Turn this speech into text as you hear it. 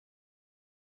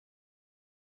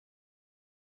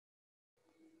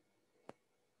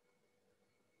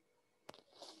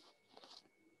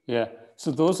Yeah.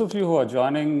 So those of you who are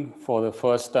joining for the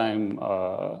first time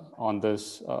on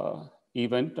this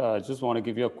event, just want to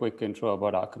give you a quick intro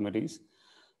about Archimedes.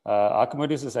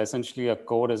 Archimedes is essentially a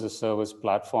code as a service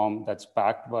platform that's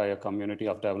backed by a community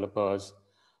of developers,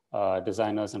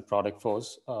 designers, and product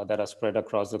folks that are spread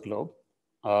across the globe.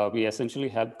 We essentially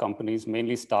help companies,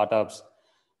 mainly startups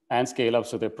and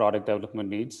scale-ups with their product development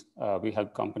needs. We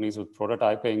help companies with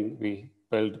prototyping, we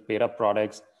build beta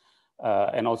products,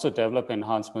 and also develop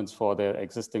enhancements for their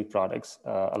existing products,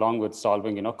 along with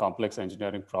solving complex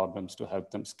engineering problems to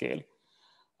help them scale.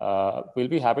 We'll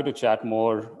be happy to chat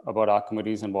more about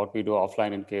Archimedes and what we do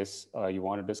offline in case you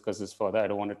want to discuss this further. I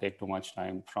don't want to take too much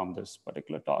time from this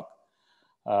particular talk.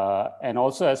 And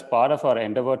also as part of our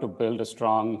endeavor to build a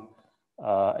strong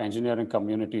engineering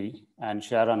community and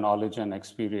share our knowledge and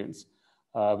experience,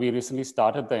 we recently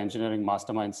started the Engineering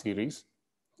Mastermind series,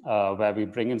 where we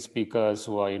bring in speakers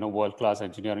who are world-class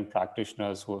engineering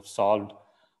practitioners who have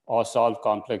solved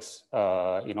complex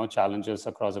challenges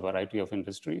across a variety of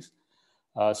industries.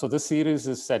 So this series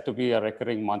is set to be a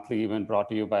recurring monthly event brought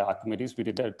to you by Archimedes. We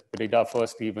did our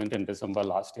first event in December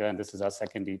last year, and this is our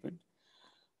second event.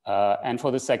 And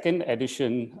for the second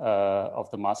edition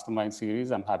of the Mastermind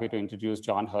series, I'm happy to introduce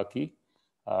Jon Herke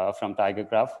from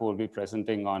Tigergraph, who will be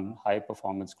presenting on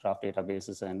high-performance graph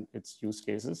databases and its use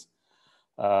cases.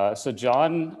 So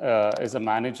Jon is a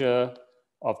manager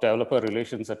of developer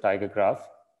relations at Tigergraph,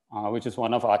 which is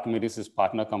one of Archimedes'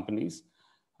 partner companies.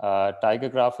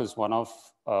 Tigergraph is one of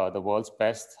the world's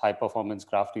best high-performance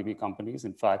GraphDB companies.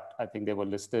 In fact, I think they were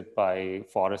listed by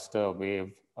Forrester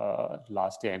Wave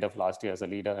end of last year as a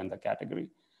leader in the category.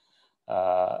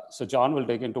 So Jon will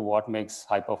dig into what makes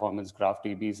high-performance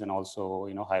GraphDBs and also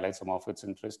highlight some of its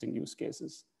interesting use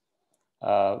cases.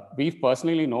 We've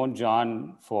personally known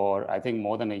Jon for, I think,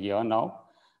 more than a year now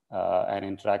and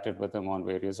interacted with him on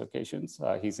various occasions.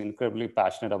 He's incredibly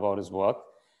passionate about his work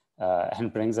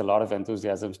and brings a lot of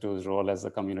enthusiasm to his role as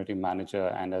a community manager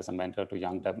and as a mentor to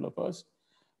young developers.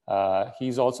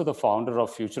 He's also the founder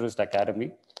of Futurist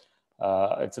Academy.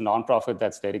 It's a nonprofit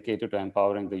that's dedicated to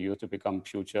empowering the youth to become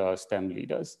future STEM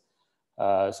leaders.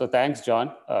 So thanks,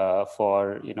 Jon,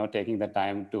 for taking the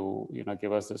time to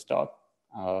give us this talk.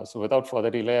 So without further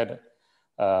delay,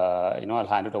 I'll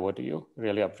hand it over to you.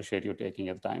 Really appreciate you taking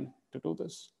your time to do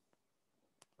this.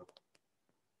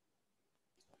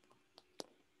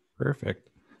 Perfect.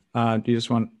 Do you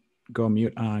just want to go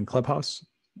mute on Clubhouse?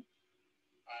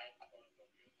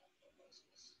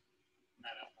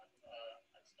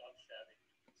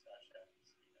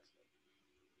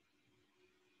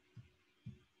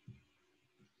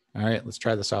 All right, let's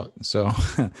try this out. So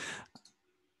I'm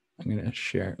going to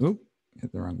share. Oop,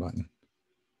 hit the wrong button.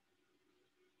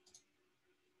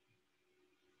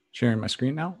 Sharing my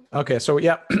screen now. Okay, so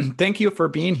yeah, thank you for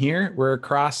being here. We're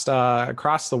across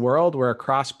the world. We're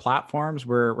across platforms.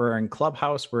 We're in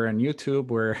Clubhouse. We're in YouTube.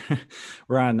 We're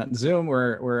on Zoom.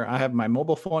 I have my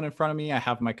mobile phone in front of me. I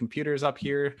have my computers up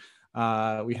here.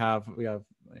 We have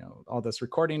all this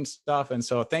recording stuff. And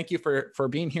so thank you for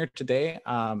being here today.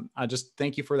 I just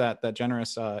thank you for that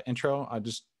generous intro. I'll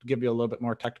just give you a little bit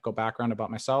more technical background about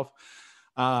myself.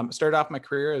 Started off my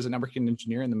career as a networking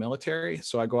engineer in the military.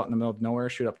 So I go out in the middle of nowhere,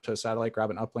 shoot up to a satellite, grab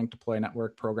an uplink, deploy a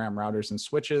network, program routers and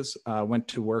switches. Went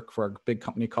to work for a big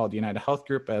company called United Health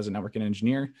Group as a networking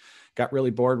engineer. Got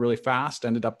really bored really fast,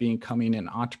 ended up becoming an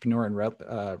entrepreneur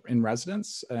in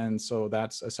residence. And so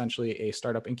that's essentially a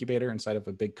startup incubator inside of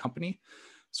a big company.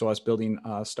 So I was building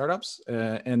startups,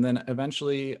 and then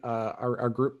eventually our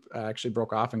group actually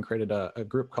broke off and created a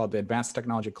group called the Advanced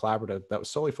Technology Collaborative that was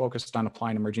solely focused on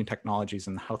applying emerging technologies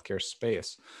in the healthcare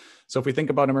space. So if we think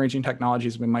about emerging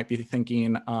technologies, we might be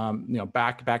thinking,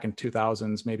 back in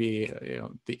 2000s, maybe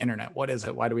the internet. What is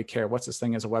it? Why do we care? What's this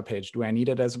thing as a web page? Do I need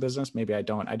it as a business? Maybe I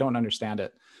don't. I don't understand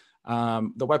it.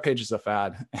 The web page is a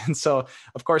fad. And so,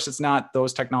 of course, it's not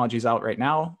those technologies out right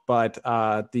now, but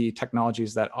the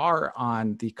technologies that are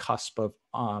on the cusp of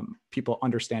people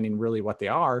understanding really what they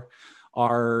are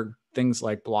things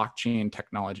like blockchain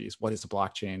technologies. What is a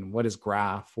blockchain? What is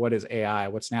graph? What is AI?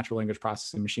 What's natural language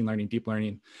processing, machine learning, deep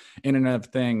learning, Internet of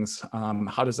Things?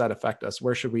 How does that affect us?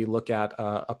 Where should we look at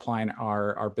applying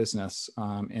our business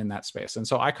in that space? And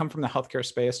so I come from the healthcare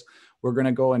space. We're going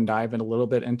to go and dive in a little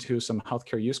bit into some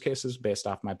healthcare use cases based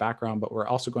off my background, but we're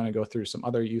also going to go through some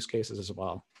other use cases as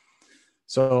well.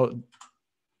 So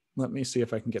let me see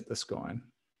if I can get this going.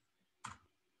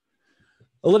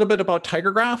 A little bit about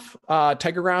Tigergraph.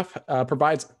 Tigergraph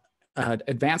provides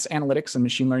advanced analytics and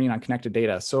machine learning on connected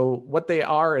data. So what they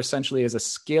are essentially is a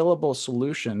scalable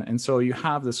solution. And so you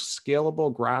have this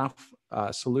scalable graph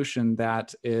solution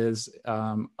that is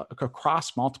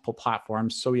across multiple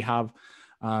platforms. So we have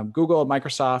Google,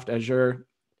 Microsoft, Azure,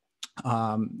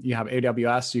 you have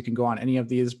AWS, you can go on any of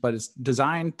these, but it's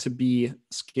designed to be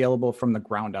scalable from the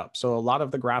ground up. So a lot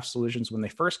of the graph solutions, when they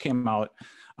first came out,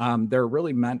 they're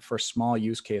really meant for small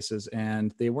use cases,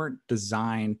 and they weren't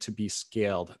designed to be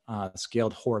scaled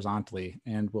horizontally.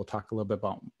 And we'll talk a little bit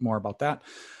more about that.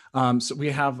 So we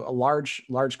have a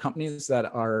large companies that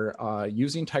are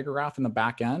using Tigergraph in the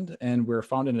back end, and we're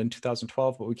founded in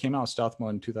 2012, but we came out of stealth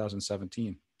mode in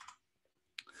 2017.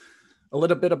 A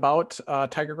little bit about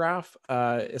Tigergraph.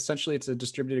 Essentially, it's a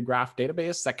distributed graph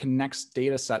database that connects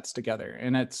data sets together.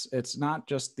 And it's not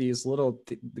just these little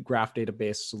graph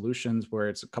database solutions where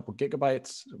it's a couple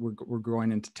gigabytes. We're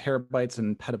growing into terabytes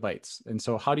and petabytes. And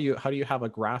so how do you have a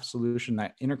graph solution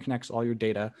that interconnects all your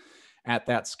data at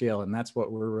that scale? And that's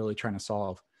what we're really trying to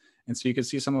solve. And so you can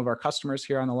see some of our customers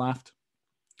here on the left.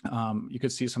 You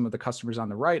could see some of the customers on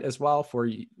the right as well for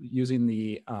using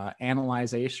the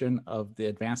analyzation of the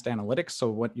advanced analytics.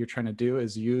 So what you're trying to do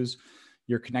is use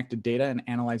your connected data and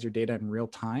analyze your data in real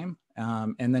time.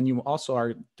 And then you also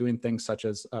are doing things such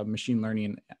as machine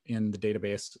learning in the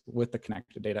database with the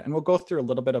connected data. And we'll go through a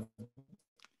little bit of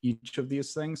each of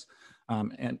these things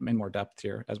and in more depth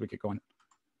here as we get going.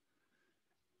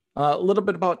 A little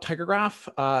bit about Tigergraph.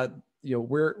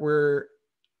 We're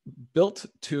built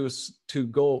to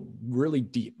go really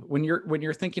deep. When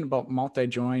you're thinking about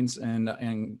multi-joins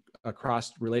and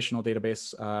across relational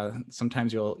database,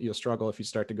 sometimes you'll struggle if you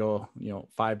start to go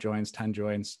 5 joins, 10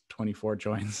 joins, 24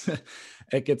 joins.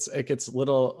 it gets a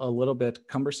little bit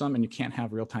cumbersome, and you can't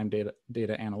have real-time data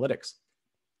analytics.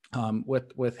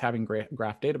 With having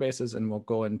graph databases, and we'll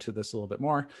go into this a little bit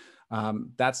more,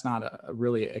 that's not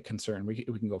really a concern. We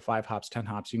can go 5 hops, 10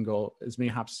 hops. You can go as many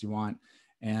hops as you want.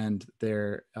 And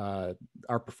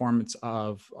our performance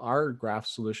of our graph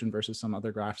solution versus some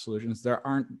other graph solutions, there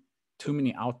aren't too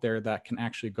many out there that can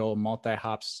actually go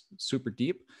multi-hops super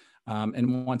deep.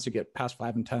 And once you get past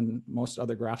 5 and 10, most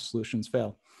other graph solutions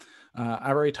fail. I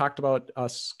already talked about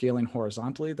us scaling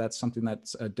horizontally. That's something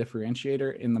that's a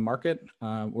differentiator in the market.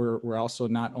 We're also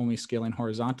not only scaling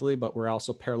horizontally, but we're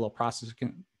also parallel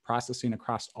processing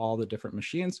across all the different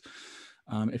machines.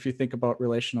 If you think about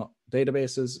relational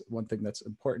databases, one thing that's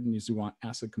important is you want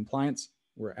ACID compliance.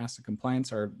 Where ACID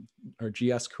compliance, our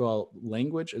GSQL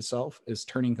language itself is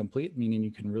turning complete, meaning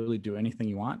you can really do anything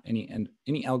you want.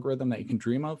 Any algorithm that you can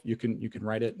dream of, you can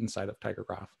write it inside of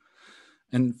Tigergraph.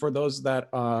 And for those that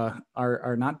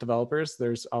are not developers,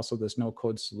 there's also this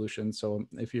no-code solution. So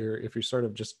if you're sort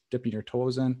of just dipping your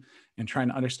toes in and trying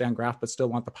to understand graph, but still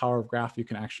want the power of graph, you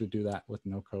can actually do that with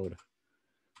no code.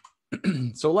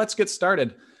 So let's get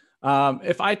started.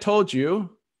 If I told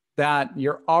you that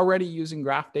you're already using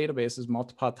graph databases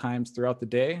multiple times throughout the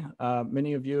day,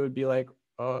 many of you would be like,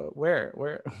 where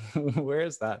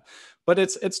is that? But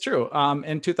it's true.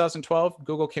 In 2012,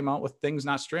 Google came out with things,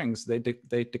 not strings. They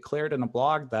declared in a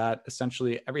blog that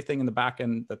essentially everything in the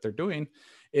backend that they're doing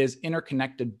is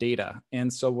interconnected data.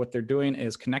 And so what they're doing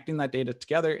is connecting that data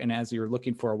together. And as you're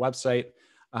looking for a website,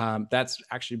 that's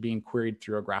actually being queried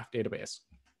through a graph database.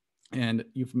 And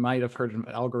you might have heard of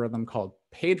an algorithm called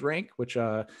PageRank, which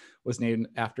was named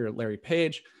after Larry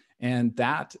Page. And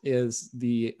that is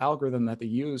the algorithm that they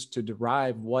use to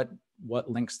derive what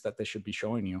links that they should be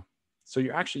showing you. So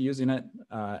you're actually using it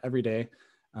every day.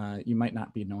 You might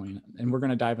not be knowing it. And we're going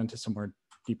to dive into some more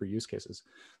deeper use cases.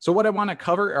 So what I want to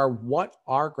cover are what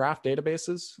are graph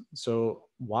databases? So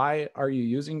why are you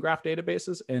using graph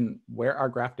databases, and where are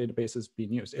graph databases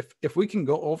being used? If we can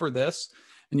go over this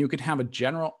and you can have a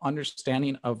general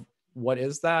understanding of what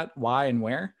is that, why, and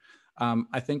where,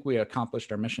 I think we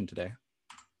accomplished our mission today.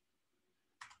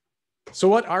 So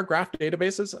what are graph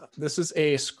databases? This is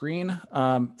a screen.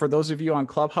 For those of you on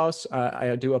Clubhouse,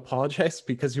 I do apologize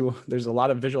because there's a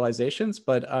lot of visualizations,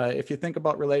 but if you think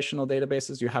about relational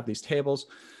databases, you have these tables.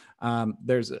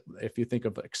 If you think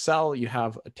of Excel, you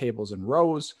have tables and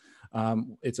rows.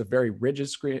 It's a very rigid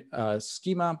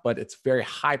schema, but it's very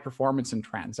high performance in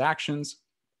transactions.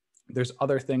 There's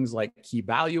other things like key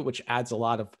value, which adds a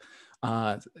lot of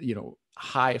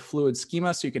high fluid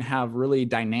schema, so you can have really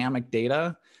dynamic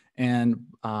data and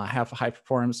have high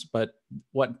performance. But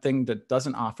one thing that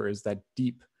doesn't offer is that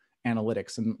deep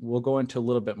analytics. And we'll go into a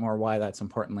little bit more why that's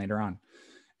important later on.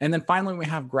 And then finally, we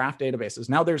have graph databases.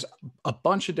 Now there's a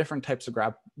bunch of different types of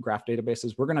graph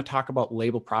databases. We're going to talk about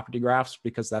label property graphs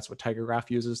because that's what Tigergraph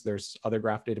uses. There's other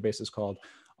graph databases called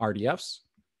RDFs.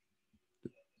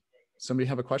 Somebody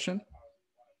have a question?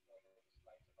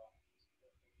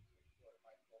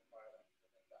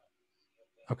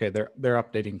 Okay, they're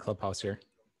updating Clubhouse here.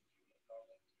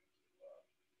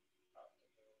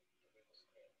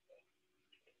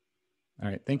 All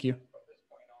right, thank you.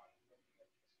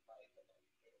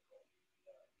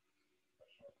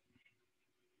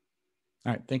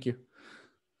 All right, thank you.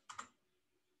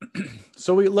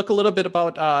 So we look a little bit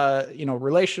about,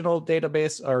 relational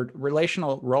database or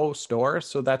relational row store.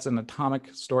 So that's an atomic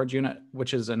storage unit,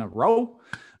 which is in a row.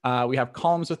 We have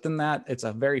columns within that. It's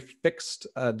a very fixed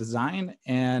design.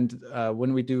 And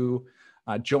when we do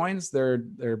joins, they're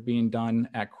being done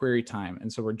at query time.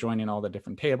 And so we're joining all the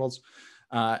different tables.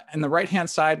 On the right-hand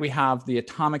side, we have the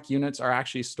atomic units are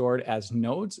actually stored as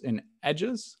nodes and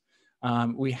edges.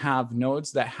 We have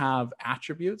nodes that have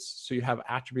attributes. So you have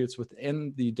attributes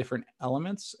within the different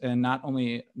elements, and not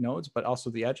only nodes, but also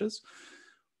the edges.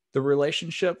 The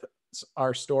relationships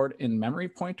are stored in memory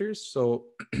pointers. So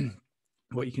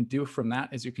what you can do from that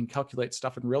is you can calculate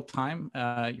stuff in real time.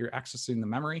 You're accessing the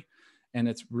memory, and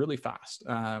it's really fast.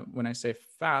 When I say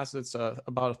fast, it's about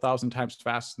 1,000 times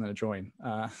faster than a join.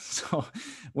 So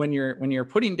when you're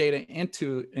putting data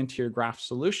into your graph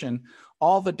solution,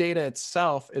 all the data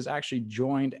itself is actually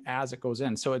joined as it goes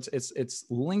in. So it's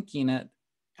linking it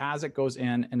as it goes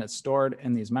in, and it's stored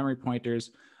in these memory pointers.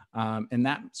 And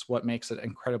that's what makes it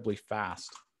incredibly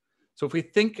fast. So if we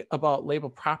think about label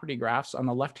property graphs, on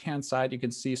the left-hand side, you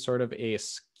can see sort of a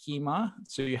schema.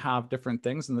 So you have different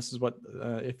things. And this is what,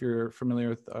 if you're familiar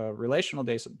with relational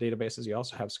databases, you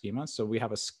also have schemas. So we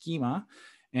have a schema,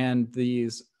 and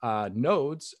these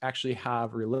nodes actually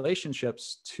have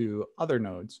relationships to other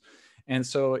nodes. And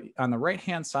so on the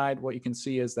right-hand side, what you can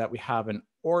see is that we have an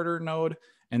order node,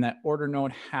 and that order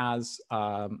node has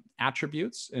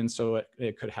attributes. And so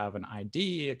it could have an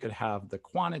ID, it could have the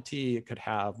quantity, it could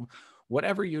have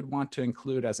whatever you'd want to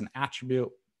include as an attribute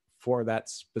for that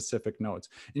specific nodes.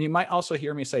 And you might also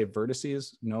hear me say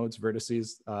vertices, nodes,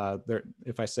 vertices.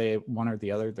 If I say one or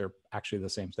the other, they're actually the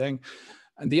same thing.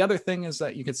 And the other thing is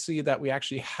that you can see that we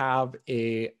actually have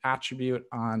a attribute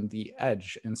on the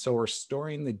edge. And so we're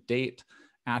storing the date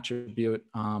attribute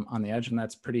on the edge. And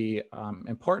that's pretty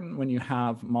important when you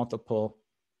have multiple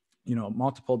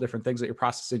different things that you're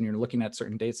processing. You're looking at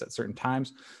certain dates at certain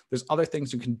times. There's other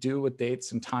things you can do with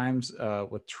dates and times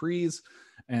with trees.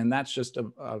 And that's just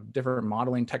a different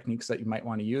modeling techniques that you might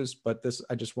want to use. But this,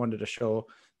 I just wanted to show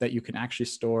that you can actually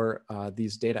store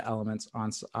these data elements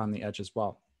on the edge as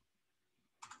well.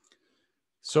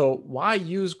 So why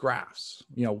use graphs?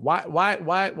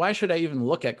 Why should I even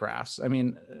look at graphs? I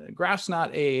mean, graphs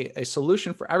not a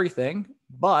solution for everything,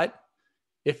 but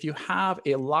if you have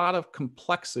a lot of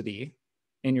complexity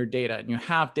in your data, and you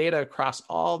have data across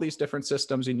all these different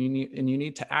systems, and you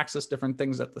need to access different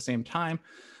things at the same time,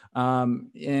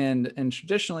 and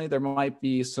traditionally there might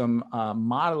be some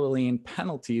modeling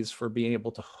penalties for being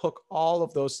able to hook all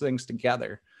of those things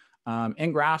together.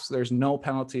 In graphs, there's no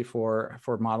penalty for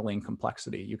modeling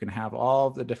complexity. You can have all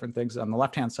of the different things. On the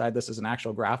left-hand side, this is an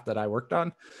actual graph that I worked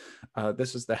on.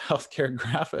 This is the healthcare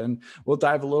graph, and we'll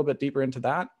dive a little bit deeper into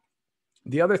that.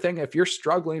 The other thing, if you're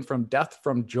struggling from depth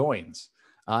from joins,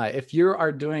 if you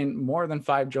are doing more than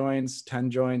 5 joins, 10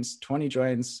 joins, 20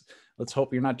 joins, let's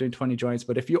hope you're not doing 20 joins,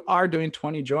 but if you are doing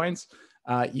 20 joins,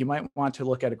 you might want to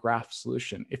look at a graph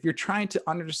solution. If you're trying to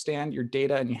understand your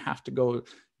data and you have to go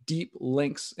deep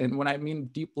links, and when I mean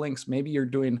deep links, maybe you're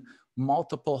doing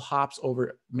multiple hops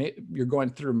over, you're going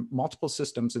through multiple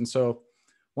systems. And so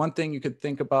one thing you could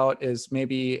think about is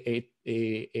maybe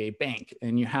a bank,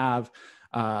 and you have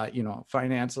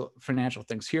financial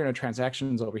things here, and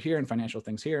transactions over here, and financial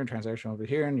things here, and transaction over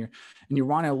here, and you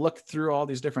want to look through all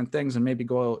these different things and maybe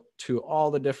go to all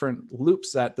the different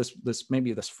loops that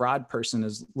maybe this fraud person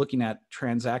is looking at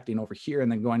transacting over here,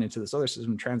 and then going into this other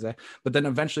system transact, but then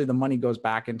eventually the money goes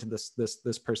back into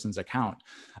this person's account.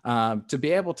 To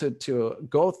be able to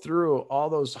go through all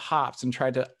those hops and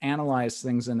try to analyze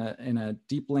things in a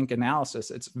deep link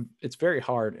analysis, it's very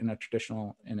hard in a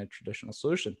traditional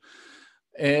solution.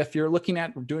 If you're looking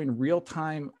at doing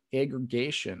real-time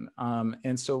aggregation,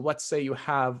 and so let's say you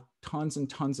have tons and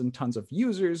tons and tons of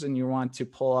users, and you want to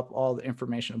pull up all the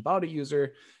information about a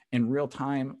user in real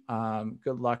time,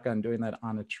 good luck on doing that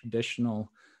on a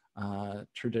traditional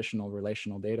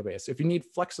relational database. If you need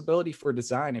flexibility for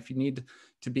design, if you need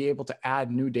to be able to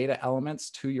add new data elements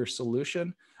to your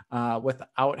solution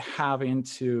without having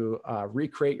to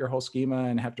recreate your whole schema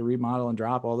and have to remodel and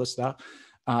drop all this stuff,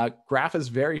 Graph is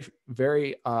very,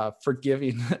 very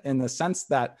forgiving in the sense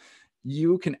that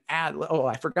you can add, oh,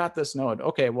 I forgot this node.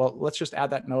 Okay, well, let's just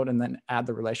add that node and then add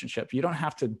the relationship. You don't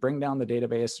have to bring down the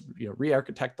database,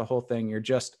 re-architect the whole thing. You're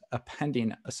just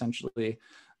appending essentially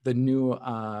the new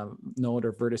node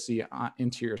or vertice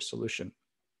into your solution.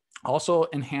 Also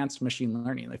enhance machine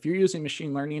learning. If you're using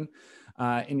machine learning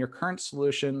in your current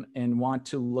solution and want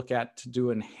to look at to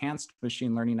do enhanced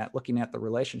machine learning at looking at the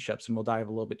relationships, and we'll dive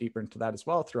a little bit deeper into that as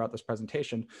well throughout this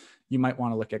presentation, you might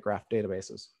want to look at graph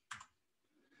databases.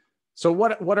 So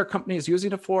what are companies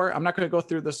using it for? I'm not going to go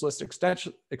through this list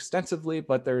extensively,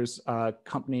 but there's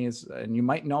companies, and you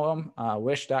might know them,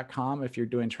 wish.com if you're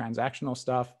doing transactional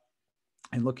stuff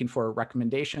and looking for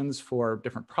recommendations for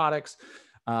different products.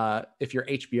 If you're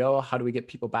HBO, how do we get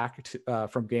people back to,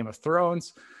 from Game of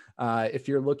Thrones? If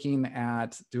you're looking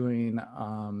at doing,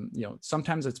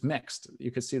 sometimes it's mixed.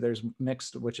 You can see there's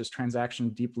mixed, which is transaction,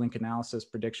 deep link analysis,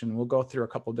 prediction. We'll go through a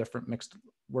couple different mixed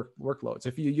workloads.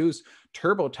 If you use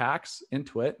TurboTax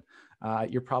into it,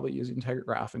 you're probably using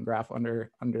Tigergraph and Graph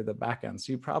under the backend.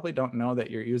 So you probably don't know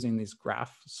that you're using these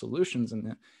Graph solutions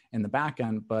in the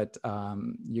backend, but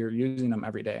you're using them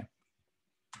every day.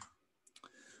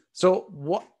 So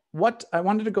what I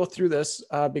wanted to go through this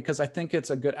because I think it's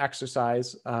a good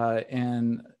exercise,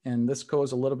 and this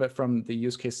goes a little bit from the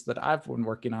use case that I've been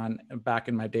working on back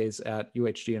in my days at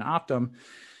UHG and Optum,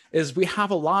 is we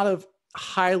have a lot of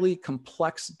highly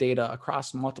complex data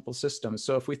across multiple systems.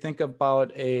 So if we think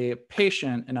about a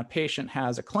patient, and a patient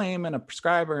has a claim and a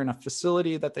prescriber and a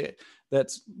facility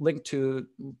that's linked to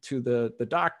the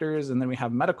doctors, and then we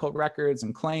have medical records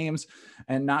and claims,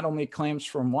 and not only claims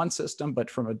from one system, but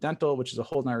from a dental, which is a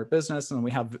whole nother business, and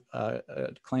we have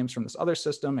claims from this other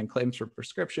system and claims for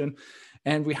prescription,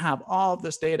 and we have all of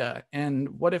this data. And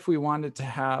what if we wanted to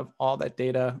have all that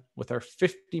data with our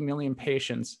 50 million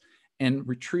patients and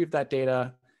retrieve that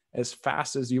data as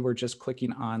fast as you were just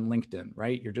clicking on LinkedIn,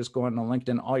 right? You're just going to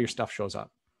LinkedIn, all your stuff shows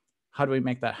up. How do we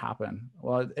make that happen?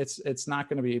 Well, it's not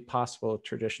going to be possible with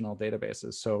traditional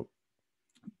databases. So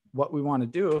what we want to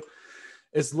do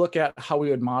is look at how we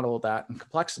would model that in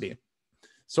complexity.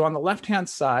 So on the left-hand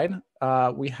side,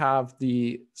 we have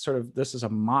the sort of, this is a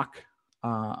mock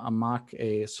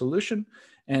solution.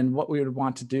 And what we would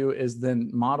want to do is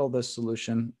then model this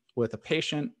solution with a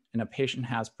patient, and a patient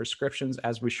has prescriptions.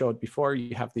 As we showed before,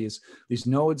 you have these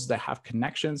nodes that have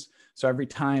connections. So every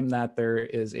time that there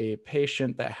is a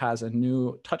patient that has a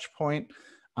new touch point,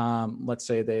 let's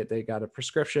say they got a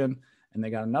prescription and they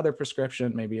got another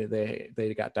prescription, maybe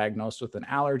they got diagnosed with an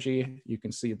allergy. You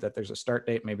can see that there's a start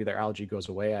date, maybe their allergy goes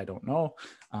away, I don't know.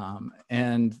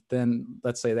 And then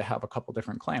let's say they have a couple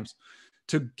different claims.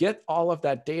 To get all of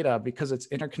that data, because it's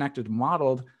interconnected and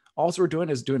modeled, all we're doing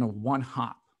is doing a one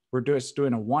hop. We're just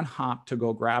doing a one hop to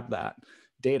go grab that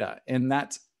data. And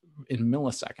that's in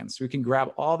milliseconds. So we can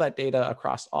grab all that data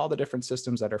across all the different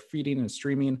systems that are feeding and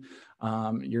streaming.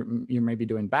 You're maybe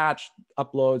doing batch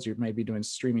uploads. You may be doing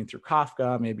streaming through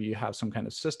Kafka. Maybe you have some kind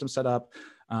of system set up,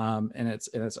 and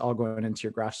it's all going into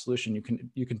your graph solution.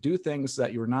 You can do things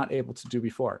that you were not able to do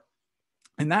before.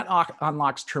 And that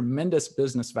unlocks tremendous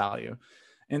business value.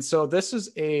 And so this is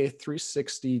a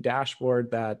 360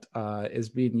 dashboard that is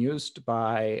being used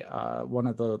by one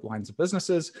of the lines of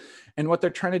businesses. And what they're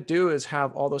trying to do is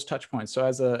have all those touch points. So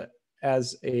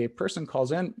as a person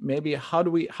calls in, maybe how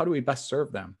do we best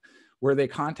serve them? Were they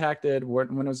contacted?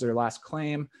 When was their last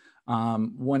claim?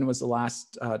 When was the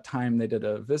last time they did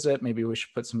a visit? Maybe we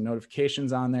should put some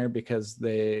notifications on there because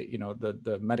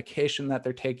the medication that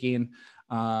they're taking,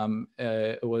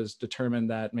 it was determined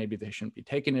that maybe they shouldn't be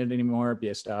taking it anymore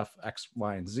based off X,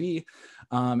 Y, and Z.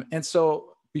 And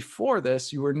so before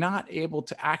this, you were not able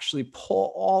to actually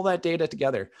pull all that data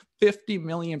together, 50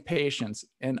 million patients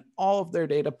and all of their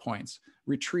data points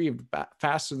retrieved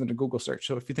faster than a Google search.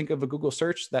 So if you think of a Google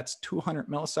search, that's 200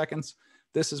 milliseconds.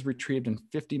 This is retrieved in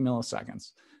 50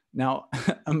 milliseconds. Now,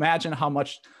 imagine how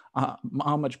much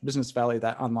business value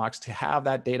that unlocks to have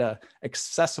that data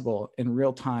accessible in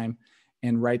real time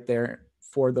and right there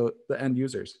for the end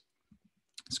users.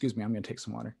 Excuse me, I'm going to take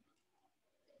some water.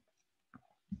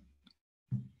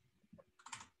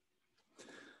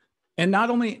 And not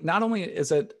only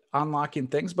is it unlocking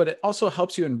things, but it also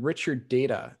helps you enrich your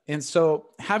data. And so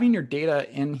having your data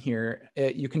in here,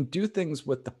 you can do things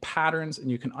with the patterns and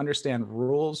you can understand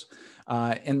rules.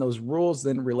 And those rules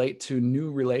then relate to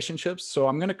new relationships. So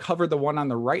I'm going to cover the one on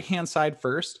the right-hand side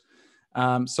first.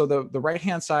 So the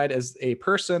right-hand side is a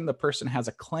person. The person has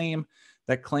a claim.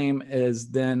 That claim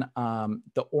is then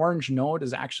the orange node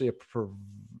is actually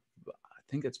I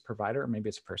think it's provider, or maybe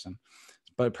it's a person.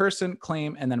 But a person,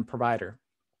 claim, and then a provider.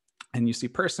 And you see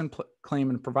person, claim,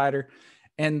 and provider.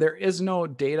 And there is no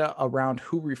data around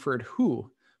who referred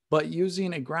who, but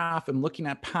using a graph and looking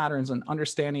at patterns and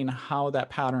understanding how that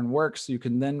pattern works, you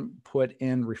can then put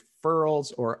in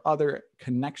referrals or other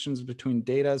connections between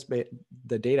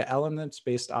the data elements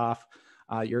based off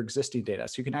your existing data.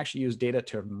 So you can actually use data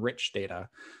to enrich data.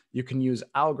 You can use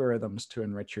algorithms to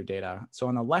enrich your data. So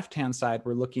on the left-hand side,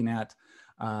 we're looking at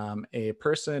a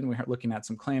person, we're looking at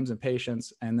some claims and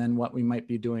patients, and then what we might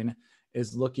be doing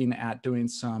is looking at doing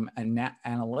some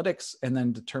analytics and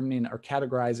then determining or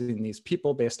categorizing these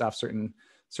people based off certain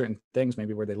things,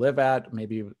 maybe where they live at,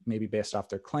 maybe based off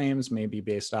their claims, maybe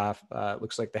based off,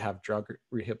 looks like they have drug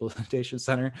rehabilitation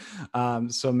center.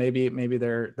 So maybe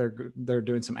they're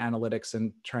doing some analytics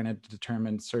and trying to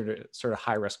determine sort of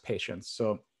high risk patients.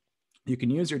 So you can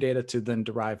use your data to then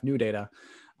derive new data.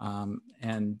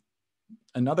 And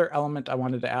another element I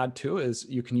wanted to add too is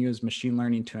you can use machine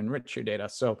learning to enrich your data.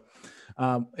 So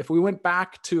if we went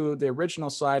back to the original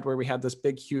slide where we had this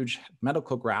big, huge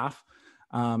medical graph,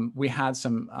 we had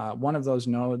one of those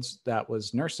nodes that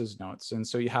was nurses' notes. And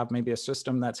so you have maybe a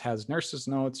system that has nurses'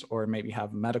 notes, or maybe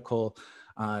have medical,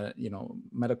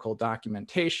 medical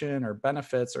documentation or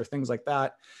benefits or things like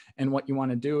that. And what you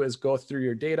want to do is go through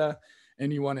your data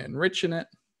and you want to enrich in it.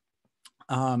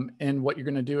 And what you're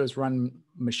going to do is run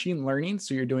machine learning.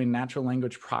 So you're doing natural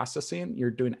language processing,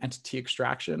 you're doing entity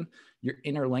extraction, you're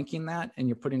interlinking that, and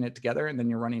you're putting it together, and then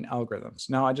you're running algorithms.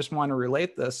 Now, I just want to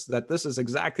relate that this is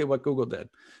exactly what Google did.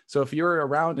 So if you were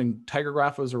around and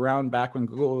Tigergraph was around back when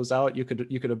Google was out, you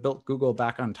could have built Google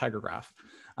back on Tigergraph.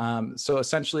 So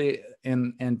essentially,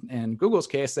 in Google's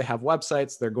case, they have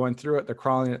websites, they're going through it, they're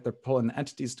crawling it, they're pulling the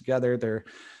entities together, they're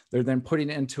then putting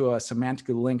it into a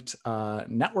semantically linked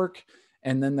network,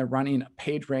 and then they're running a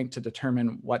page rank to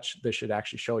determine what they should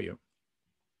actually show you.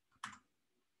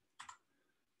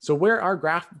 So where are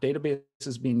graph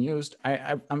databases being used?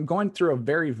 I'm going through a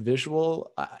very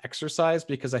visual exercise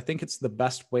because I think it's the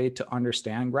best way to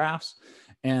understand graphs.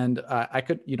 And I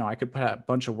could put a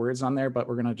bunch of words on there, but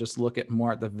we're gonna just look at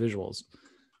more at the visuals.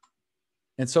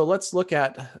 And so let's look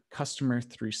at Customer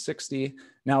 360.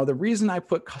 Now, the reason I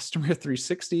put Customer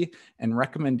 360 and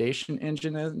recommendation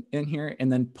engine in here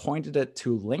and then pointed it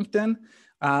to LinkedIn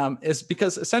is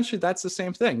because essentially that's the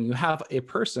same thing. You have a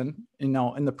person, in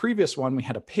the previous one, we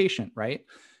had a patient, right?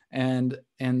 And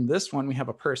in this one, we have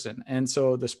a person. And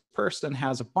so this person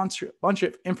has a bunch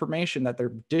of information that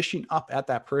they're dishing up at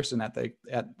that person at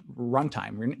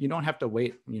runtime. You don't have to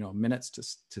wait, minutes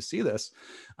to see this.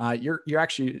 You're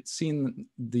actually seeing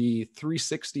the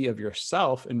 360 of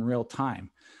yourself in real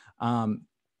time.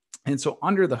 And so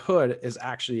under the hood is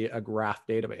actually a graph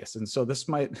database. And so this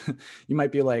you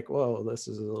might be like, whoa, this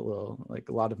is like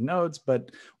a lot of nodes,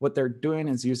 but what they're doing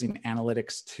is using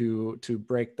analytics to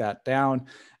break that down.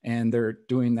 And they're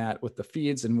doing that with the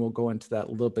feeds, and we'll go into that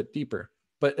a little bit deeper.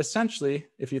 But essentially,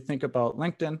 if you think about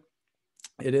LinkedIn,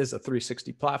 it is a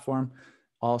 360 platform,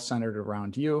 all centered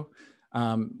around you.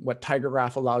 What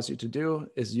Tigergraph allows you to do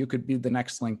is you could be the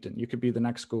next LinkedIn, you could be the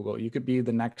next Google, you could be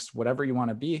the next whatever you want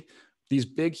to be. These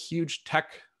big, huge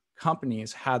tech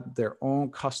companies had their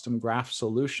own custom graph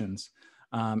solutions,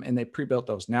 and they pre-built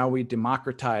those. Now we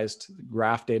democratized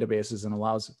graph databases and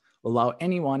allow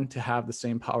anyone to have the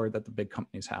same power that the big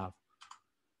companies have.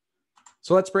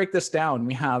 So let's break this down.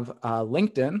 We have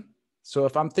LinkedIn. So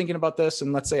if I'm thinking about this,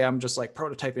 and let's say I'm just like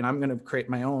prototyping, I'm going to create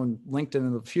my own LinkedIn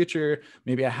in the future.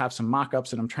 Maybe I have some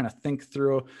mock-ups and I'm trying to think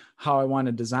through how I want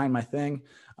to design my thing.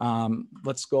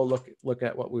 Let's go look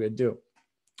at what we would do.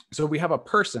 So we have a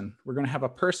person. We're going to have a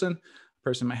person. A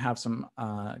person might have some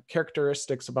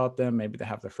characteristics about them. Maybe they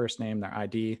have their first name, their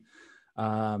ID.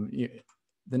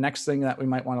 The next thing that we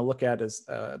might want to look at is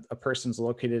a person's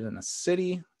located in a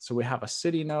city. So we have a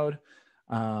city node,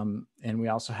 and we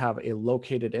also have a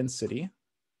located in city.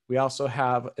 We also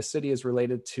have a city is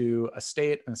related to a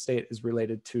state, and a state is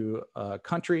related to a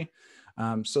country.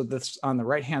 So this on the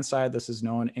right-hand side, this is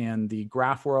known in the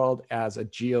graph world as a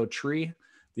geo tree.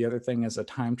 The other thing is a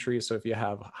time tree. So if you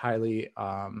have highly,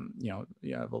 you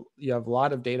have a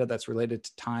lot of data that's related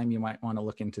to time, you might want to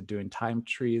look into doing time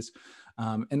trees.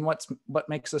 And what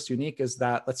makes us unique is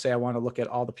that, let's say I want to look at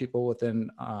all the people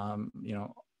within,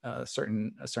 a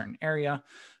certain area.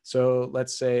 So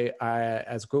let's say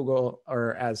as Google,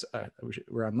 or as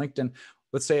we're on LinkedIn,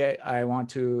 let's say I want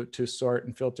to sort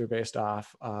and filter based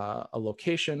off a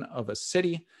location of a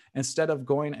city. Instead of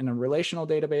going in a relational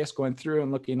database, going through and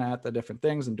looking at the different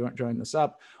things and join this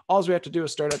up, all we have to do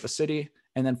is start at the city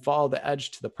and then follow the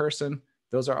edge to the person.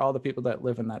 Those are all the people that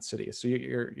live in that city. So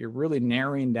you're really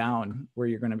narrowing down where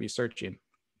you're going to be searching,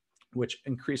 which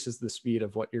increases the speed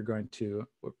of what you're going to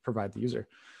provide the user.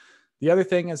 The other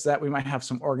thing is that we might have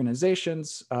some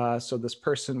organizations. So this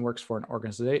person works for an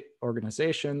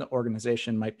organization. The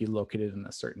organization might be located in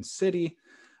a certain city.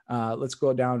 Let's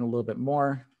go down a little bit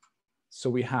more. So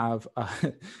we have,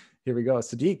 here we go,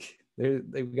 Sadiq.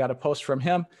 They got a post from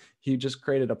him. He just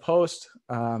created a post.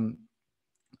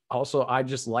 Also, I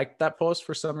just liked that post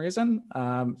for some reason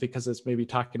because it's maybe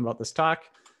talking about this talk.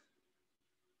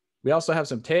 We also have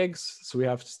some tags. So we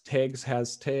have tags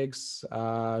has tags.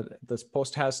 This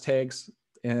post has tags.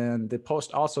 And the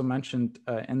post also mentioned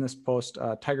in this post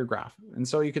Tigergraph. And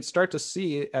so you could start to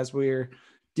see as we're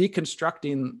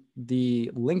deconstructing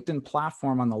the LinkedIn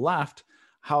platform on the left,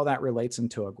 how that relates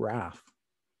into a graph.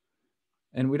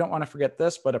 And we don't want to forget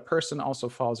this, but a person also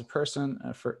follows a person.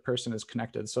 A person is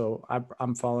connected. So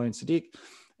I'm following Sadiq,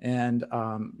 and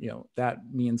that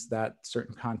means that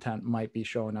certain content might be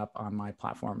showing up on my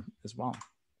platform as well.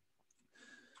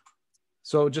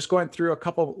 So just going through a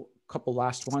couple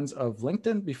last ones of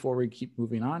LinkedIn before we keep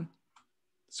moving on.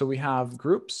 So we have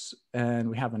groups and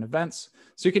we have an events.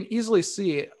 So you can easily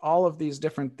see all of these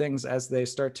different things as they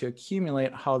start to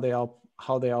accumulate, how they all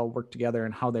work together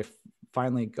and how they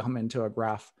finally come into a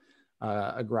graph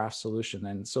solution.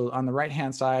 And so on the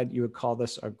right-hand side, you would call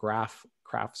this a graph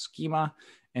schema.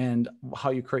 And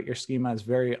how you create your schema is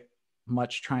very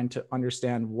much trying to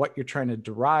understand what you're trying to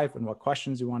derive and what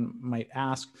questions you might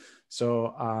ask.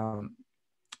 So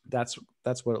that's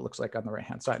what it looks like on the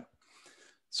right-hand side.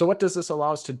 So what does this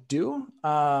allow us to do?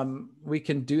 We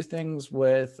can do things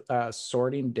with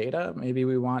sorting data. Maybe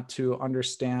we want to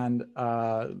understand,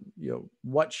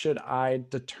 what should I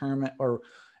determine, or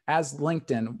as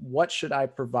LinkedIn, what should I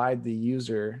provide the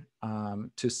user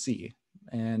to see?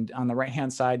 And on the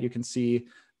right-hand side, you can see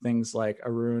things like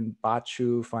Arun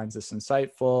Bachu finds this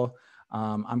insightful.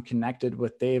 I'm connected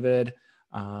with David.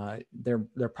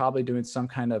 They're probably doing some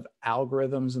kind of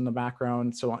algorithms in the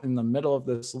background. So in the middle of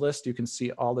this list, you can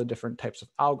see all the different types of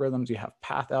algorithms. You have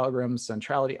path algorithms,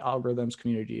 centrality algorithms,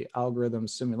 community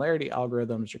algorithms, similarity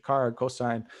algorithms, Jacquard,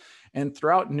 cosine. And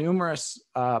throughout numerous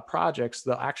projects,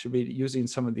 they'll actually be using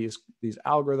some of these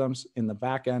algorithms in the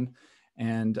back end.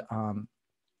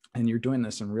 And you're doing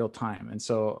this in real time. And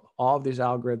so all of these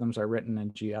algorithms are written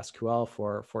in GSQL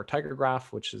for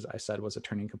Tigergraph, which, as I said, was a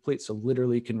turning complete. So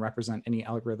literally you can represent any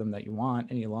algorithm that you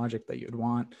want, any logic that you'd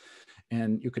want,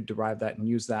 and you could derive that and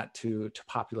use that to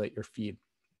populate your feed.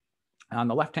 On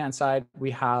the left-hand side,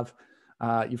 we have,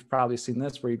 you've probably seen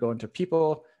this, where you go into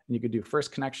people and you could do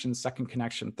first connection, second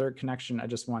connection, third connection. I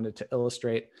just wanted to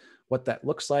illustrate what that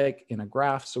looks like in a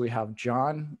graph. So we have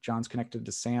John. John's connected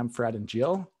to Sam, Fred, and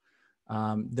Jill.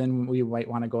 Then we might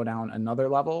want to go down another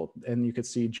level, and you could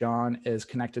see John is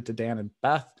connected to Dan and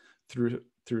Beth through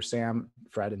Sam,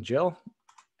 Fred, and Jill.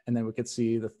 And then we could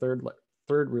see the third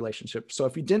relationship. So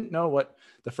if you didn't know what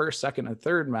the first, second, and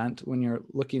third meant when you're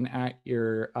looking at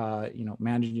your,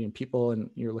 managing people and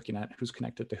you're looking at who's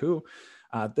connected to who,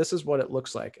 this is what it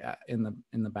looks like in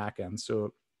the back end.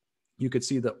 So you could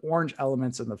see the orange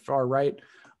elements in the far right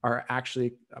are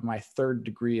actually my third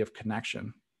degree of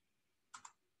connection.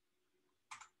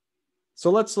 So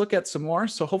let's look at some more.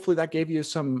 So hopefully that gave you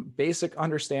some basic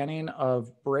understanding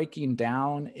of breaking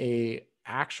down an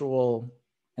actual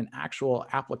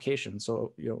application.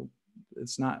 So,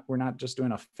 we're not just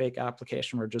doing a fake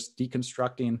application. We're just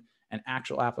deconstructing an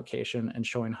actual application and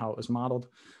showing how it was modeled.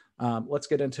 Let's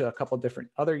get into a couple of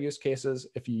different other use cases.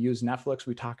 If you use Netflix,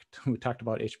 we talked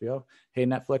about HBO. Hey,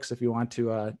 Netflix, if you want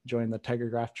to join the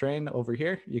Tigergraph train over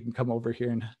here, you can come over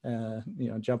here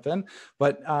and jump in.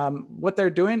 But what they're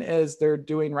doing is they're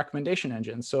doing recommendation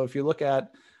engines. So if you look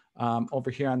at over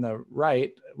here on the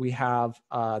right, we have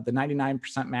the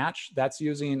 99% match. That's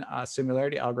using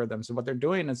similarity algorithms. And what they're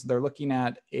doing is they're looking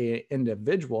at an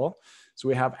individual. So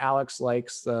we have Alex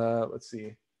likes the, let's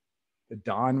see, the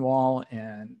Dawn Wall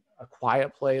and A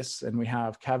Quiet Place, and we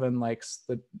have Kevin likes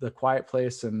the Quiet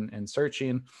Place and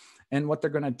searching. And what they're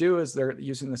going to do is they're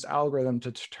using this algorithm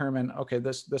to determine, okay,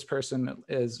 this person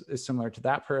is similar to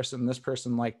that person. This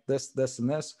person liked this, and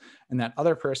this, and that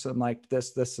other person liked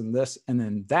this, and this, and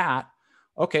then that.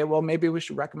 Okay, well, maybe we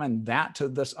should recommend that to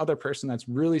this other person that's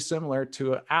really similar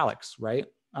to Alex, right?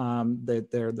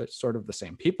 They're sort of the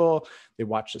same people. They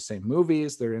watch the same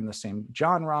movies. They're in the same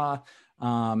genre.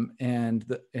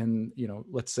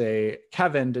 Let's say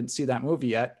Kevin didn't see that movie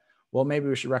yet. Well, maybe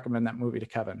we should recommend that movie to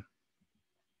Kevin.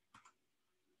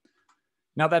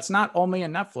 Now, that's not only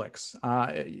in Netflix.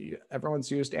 Everyone's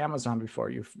used Amazon before.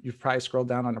 You've probably scrolled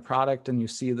down on a product and you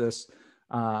see this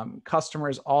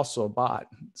customers also bought.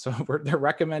 So they're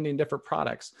recommending different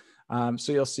products.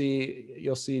 So you'll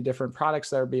see different products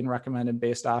that are being recommended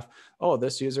based off, oh,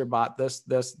 this user bought this,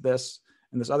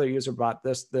 and this other user bought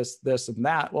this, and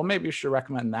that. Well, maybe you should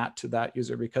recommend that to that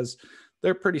user because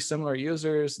they're pretty similar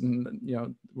users. And,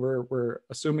 we're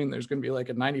assuming there's going to be like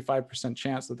a 95%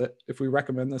 chance that if we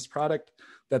recommend this product,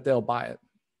 that they'll buy it.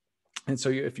 And so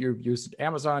if you've used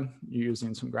Amazon, you're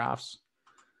using some graphs.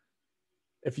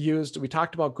 If used, we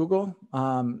talked about Google.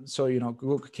 So,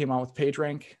 Google came out with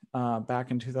PageRank back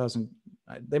in 2000.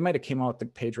 They might have came out with the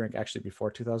PageRank actually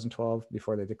before 2012,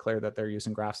 before they declared that they're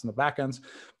using graphs in the backends.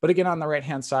 But again, on the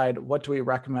right-hand side, what do we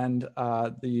recommend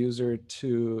the user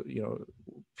to,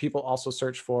 people also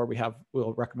search for?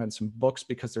 We'll recommend some books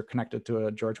because they're connected to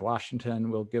a George Washington.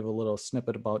 We'll give a little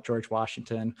snippet about George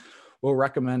Washington. We'll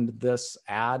recommend this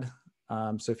ad.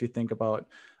 So if you think about,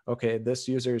 okay, this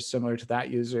user is similar to that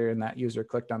user and that user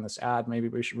clicked on this ad, maybe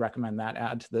we should recommend that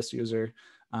ad to this user.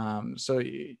 So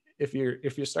if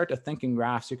you start to think in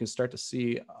graphs, you can start to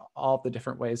see all the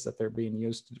different ways that they're being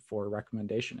used for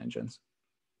recommendation engines.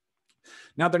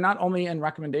 Now, they're not only in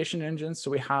recommendation engines,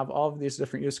 so we have all of these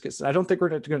different use cases. I don't think we're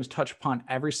going to touch upon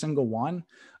every single one,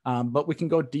 but we can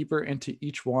go deeper into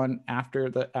each one after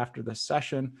the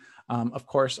session. Of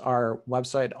course, our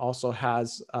website also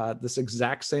has this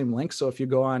exact same link. So if you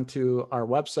go onto our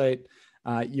website,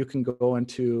 you can go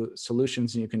into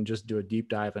solutions and you can just do a deep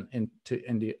dive into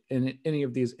any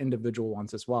of these individual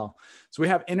ones as well. So we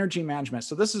have energy management.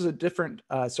 So this is a different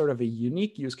sort of a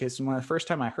unique use case. And when the first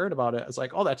time I heard about it, I was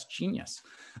like, oh, that's genius.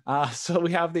 So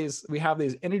we have these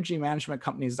energy management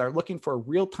companies that are looking for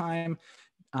real-time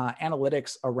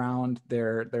analytics around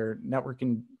their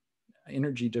networking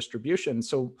energy distribution.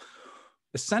 So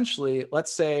essentially,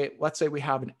 let's say we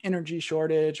have an energy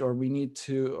shortage, or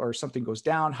or something goes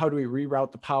down. How do we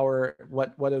reroute the power?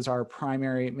 What is our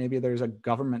primary? Maybe there's a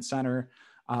government center.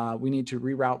 We need to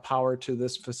reroute power to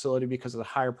this facility because of the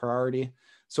higher priority.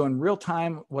 So in real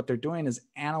time, what they're doing is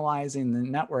analyzing the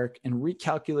network and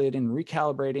recalculating,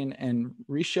 recalibrating, and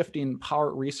reshifting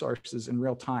power resources in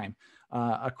real time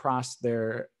across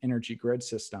their energy grid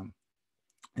system.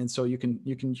 And so you can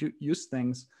use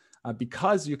things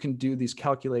because you can do these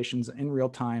calculations in real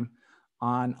time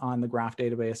on the Graph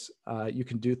database. You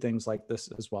can do things like this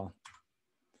as well.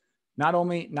 Not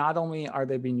only are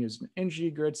they being used in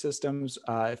energy grid systems,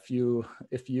 if you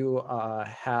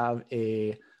have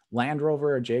a Land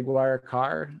Rover, a Jaguar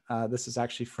car, this is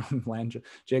actually from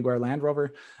Jaguar Land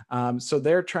Rover. So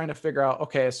they're trying to figure out,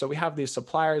 okay, so we have these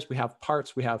suppliers, we have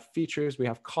parts, we have features, we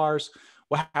have cars.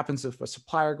 What happens if a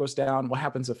supplier goes down? What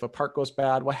happens if a part goes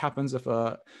bad? What happens if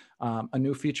a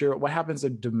new feature? What happens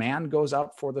if demand goes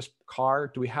up for this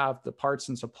car? Do we have the parts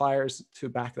and suppliers to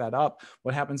back that up?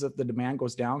 What happens if the demand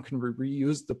goes down? Can we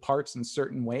reuse the parts in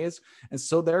certain ways? And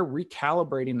so they're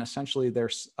recalibrating essentially their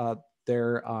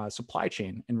supply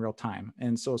chain in real time.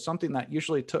 And so something that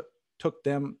usually took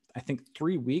them, I think,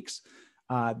 3 weeks,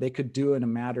 they could do in a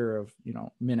matter of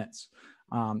minutes.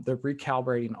 They're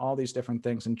recalibrating all these different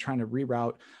things and trying to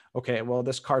reroute. Okay, well,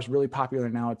 this car is really popular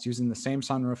now. It's using the same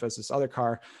sunroof as this other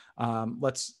car.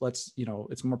 Let's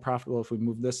it's more profitable if we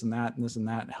move this and that and this and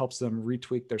that. It helps them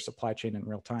retweak their supply chain in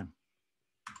real time.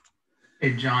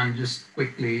 Hey, John, just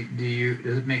quickly,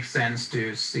 does it make sense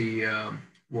to see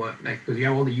because you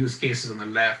have all the use cases on the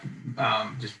left,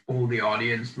 just poll the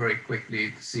audience very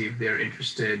quickly to see if they're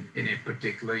interested in a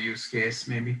particular use case,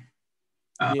 maybe?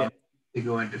 Yeah. To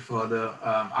go into further,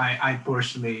 I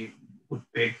personally would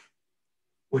pick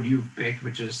what you've picked,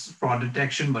 which is fraud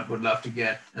detection, but would love to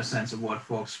get a sense of what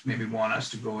folks maybe want us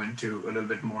to go into a little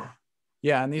bit more.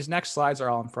 Yeah, and these next slides are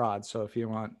all on fraud. So if you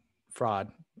want fraud,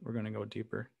 we're going to go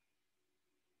deeper.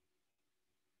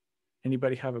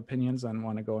 Anybody have opinions on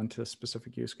want to go into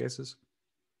specific use cases?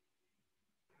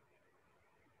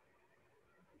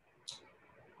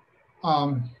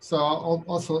 So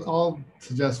I'll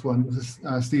suggest one. This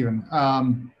is Stephen.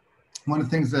 One of the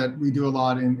things that we do a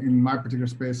lot in my particular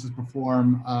space is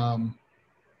perform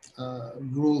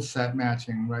rule set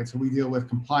matching, right? So we deal with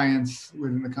compliance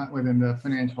within the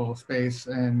financial space,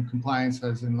 and compliance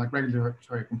as in like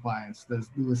regulatory compliance.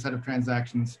 Do a set of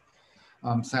transactions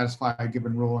satisfy a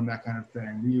given rule and that kind of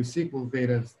thing. We use SQL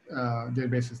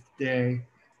databases today.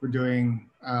 We're doing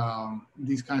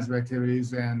these kinds of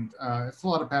activities, and it's a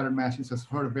lot of pattern matching. So it's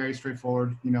sort of very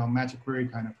straightforward, match a query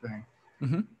kind of thing.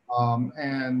 Mm-hmm.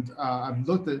 I've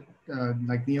looked at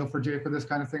like Neo4j for this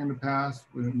kind of thing in the past.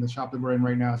 In the shop that we're in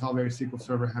right now, it's all very SQL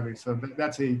Server heavy. So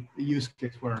that's a use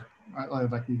case where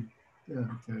I'd like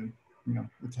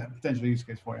it's a potential use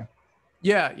case for you.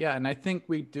 Yeah, and I think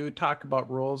we do talk about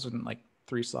rules in like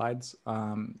 3 slides,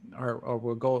 or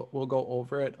we'll go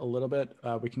over it a little bit.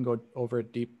 We can go over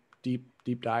it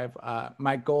deep dive.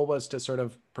 My goal was to sort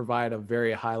of provide a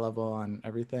very high level on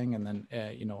everything, and then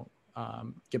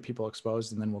get people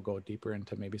exposed, and then we'll go deeper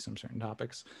into maybe some certain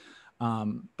topics.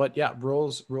 But yeah,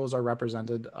 rules are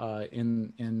represented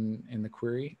in the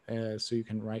query, so you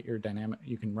can write your dynamic.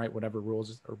 You can write whatever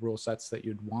rules or rule sets that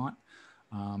you'd want.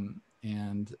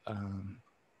 And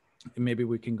maybe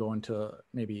we can go into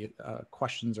maybe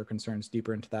questions or concerns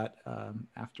deeper into that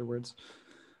afterwards.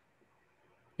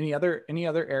 Any other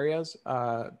areas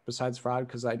besides fraud?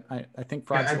 Because I think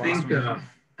fraud's the last one.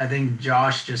 I think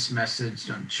Josh just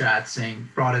messaged on chat saying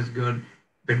fraud is good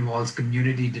if it involves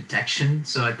community detection.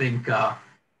 So I think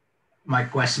my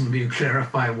question would be to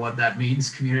clarify what that means,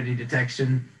 community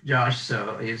detection, Josh.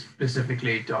 So he's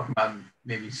specifically talking about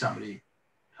maybe somebody.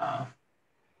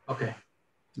 Okay.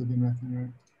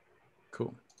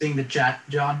 Cool. Seeing the chat,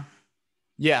 John?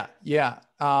 Yeah.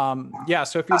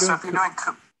 So if you're doing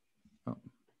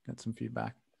got some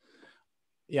feedback.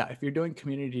 Yeah, if you're doing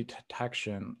community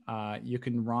detection, you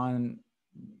can run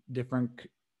different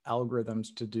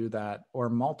algorithms to do that, or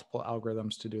multiple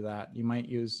algorithms to do that. You might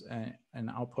use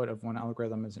an output of one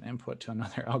algorithm as an input to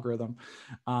another algorithm.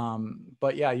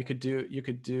 But yeah, you could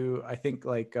do I think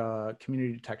like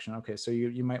community detection. Okay, so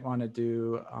you might want to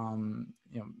do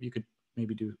you could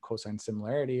maybe do cosine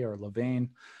similarity or Louvain.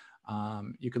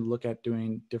 You could look at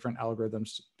doing different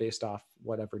algorithms based off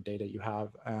whatever data you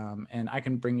have. And I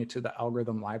can bring you to the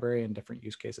algorithm library and different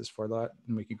use cases for that.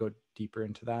 And we could go deeper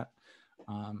into that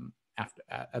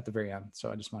at the very end.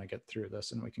 So I just want to get through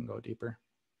this and we can go deeper.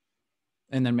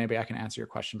 And then maybe I can answer your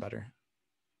question better.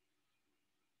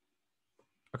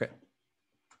 Okay.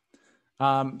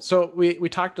 So we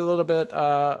talked a little bit,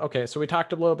 so we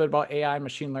talked a little bit about AI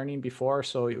machine learning before,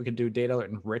 so we could do data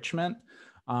enrichment.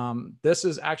 This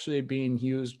is actually being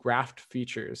used graphed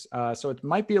features. So it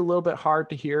might be a little bit hard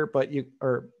to hear,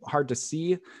 or hard to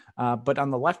see, but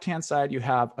on the left-hand side, you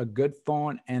have a good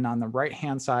phone, and on the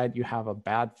right-hand side, you have a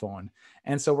bad phone.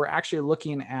 And so we're actually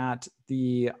looking at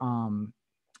the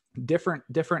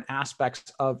different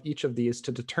aspects of each of these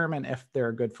to determine if they're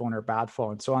a good phone or bad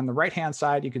phone. So on the right-hand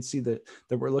side, you can see that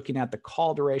we're looking at the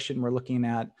call duration. We're looking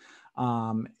at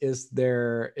is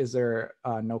there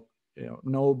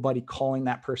nobody calling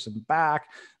that person back,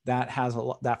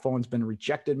 that phone's been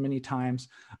rejected many times.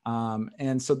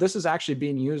 And so this is actually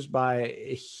being used by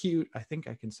a huge, I think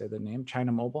I can say the name,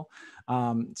 China Mobile.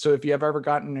 So if you have ever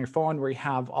gotten your phone where you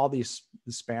have all these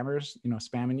spammers,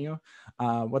 spamming you,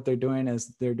 what they're doing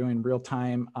is they're doing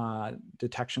real-time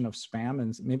detection of spam.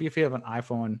 And maybe if you have an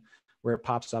iPhone where it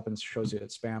pops up and shows you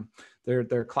it's spam,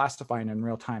 they're classifying in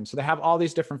real time. So they have all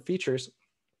these different features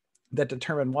that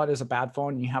determine what is a bad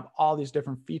phone. You have all these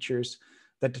different features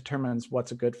that determines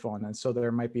what's a good phone. And so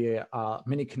there might be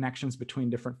many connections between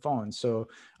different phones. So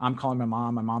I'm calling my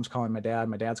mom's calling my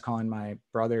dad's calling my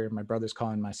brother's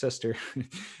calling my sister.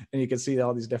 And you can see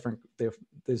all these different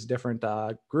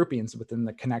groupings within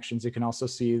the connections. You can also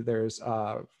see there's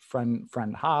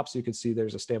friend hops. You can see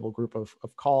there's a stable group of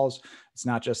calls. It's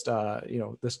not just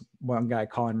this one guy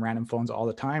calling random phones all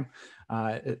the time.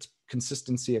 It's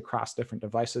consistency across different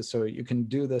devices. So you can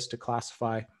do this to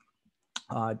classify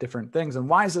different things. And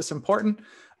why is this important?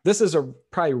 This is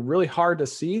probably really hard to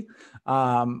see,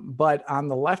 but on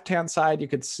the left-hand side, you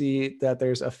could see that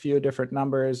there's a few different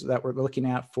numbers that we're looking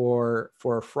at for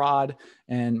fraud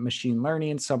and machine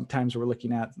learning. Sometimes we're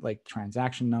looking at like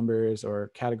transaction numbers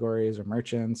or categories or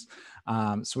merchants.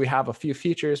 So we have a few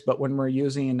features, but when we're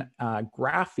using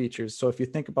graph features, so if you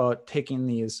think about taking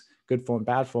these good phone,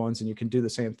 bad phones, and you can do the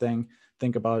same thing,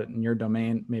 think about it in your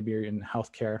domain. Maybe you're in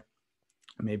healthcare,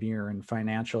 maybe you're in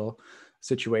financial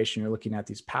situation, you're looking at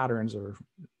these patterns or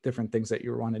different things that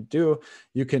you want to do.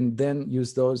 You can then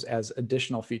use those as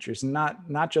additional features,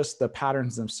 not just the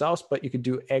patterns themselves, but you could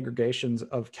do aggregations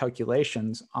of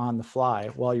calculations on the fly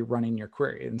while you're running your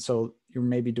query. And so you're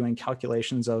maybe doing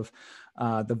calculations of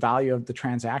the value of the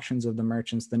transactions of the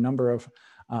merchants, the number of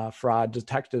fraud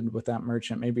detected with that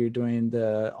merchant. Maybe you're doing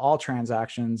all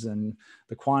transactions and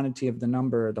the quantity of the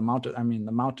number, the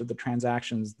amount of the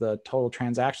transactions, the total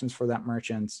transactions for that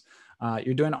merchants.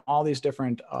 You're doing all these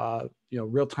different,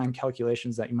 real-time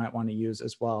calculations that you might want to use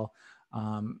as well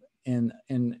in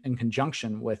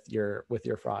conjunction with your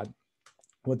fraud.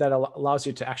 What that allows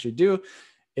you to actually do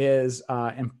is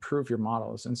improve your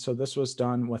models. And so this was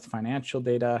done with financial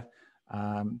data.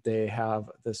 They have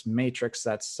this matrix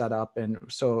that's set up. And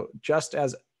so just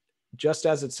as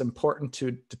it's important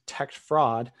to detect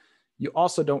fraud, you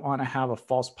also don't want to have a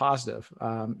false positive.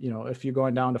 If you're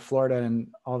going down to Florida and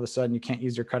all of a sudden you can't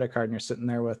use your credit card and you're sitting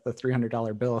there with a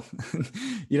 $300 bill,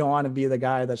 you don't want to be the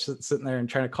guy that's sitting there and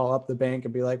trying to call up the bank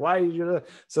and be like, why did you do that?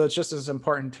 So it's just as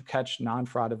important to catch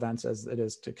non-fraud events as it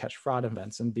is to catch fraud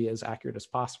events and be as accurate as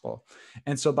possible.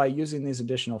 And so by using these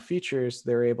additional features,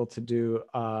 they're able to do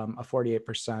a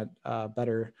 48%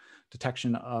 better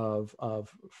detection of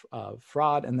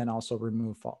fraud, and then also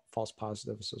remove false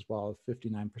positives as well,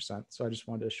 59%. So I just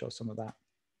wanted to show some of that.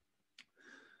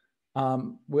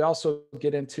 We also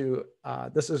get into,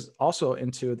 this is also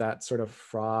into that sort of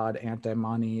fraud,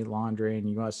 anti-money laundering,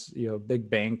 US, big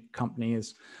bank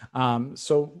companies.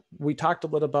 So we talked a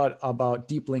little about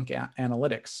deep link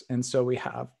analytics. And so we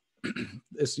have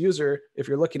this user, if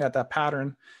you're looking at that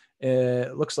pattern,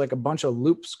 it looks like a bunch of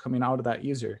loops coming out of that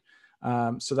user.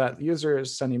 So that user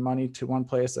is sending money to one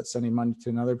place, that's sending money to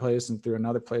another place, and through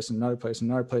another place, another place,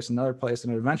 another place, another place,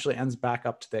 and it eventually ends back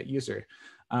up to that user.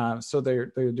 So they're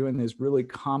doing these really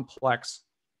complex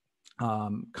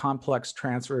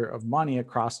transfer of money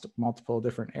across multiple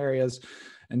different areas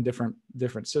and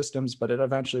different systems, but it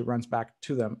eventually runs back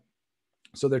to them.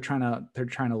 So they're trying to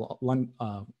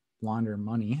launder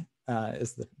money,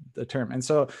 is the term. And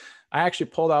so I actually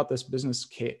pulled out this business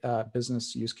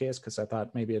use case because I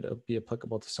thought maybe it'll be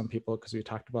applicable to some people because we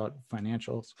talked about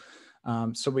financials.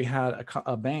 So we had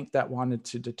a bank that wanted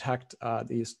to detect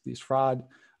these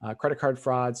credit card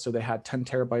frauds. So they had 10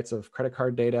 terabytes of credit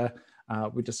card data.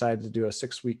 We decided to do a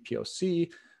 6-week POC,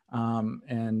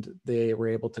 and they were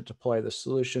able to deploy the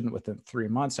solution within 3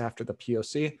 months after the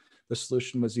POC. The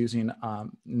solution was using,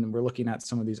 and we're looking at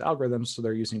some of these algorithms. So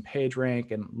they're using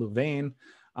PageRank and Louvain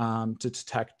to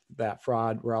detect that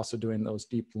fraud. We're also doing those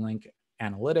deep link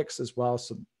analytics as well.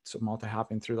 So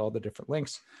multi-hopping through all the different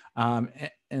links.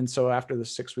 And so after the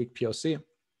 6-week POC,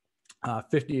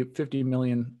 $50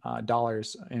 million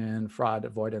in fraud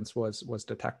avoidance was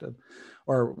detected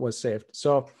or was saved.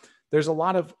 So there's a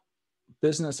lot of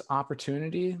business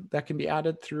opportunity that can be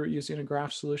added through using a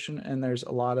graph solution. And there's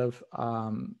a lot of,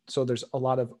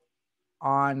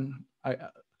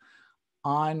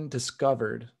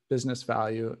 undiscovered business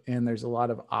value, and there's a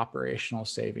lot of operational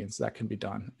savings that can be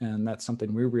done. And that's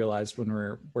something we realized when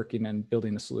we're working and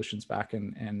building the solutions back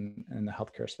in the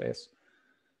healthcare space.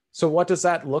 So what does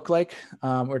that look like?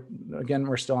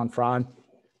 We're still on fraud.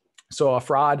 So a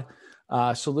fraud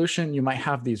solution, you might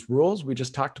have these rules. We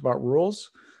just talked about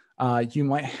rules. You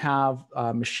might have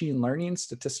machine learning,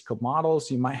 statistical models.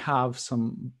 You might have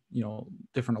some,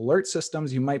 different alert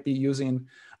systems. You might be using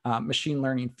machine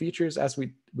learning features, as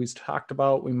we talked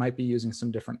about. We might be using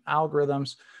some different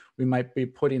algorithms. We might be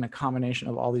putting a combination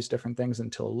of all these different things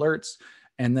into alerts.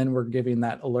 And then we're giving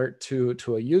that alert to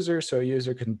a user. So a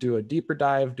user can do a deeper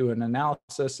dive, do an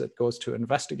analysis. It goes to an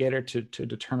investigator to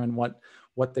determine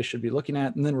what they should be looking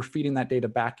at. And then we're feeding that data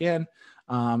back in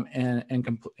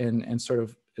and sort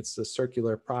of, it's a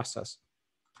circular process.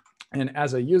 And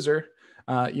as a user,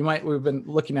 we've been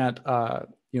looking at,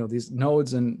 these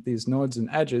nodes and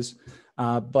edges,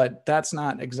 but that's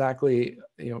not exactly,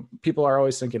 people are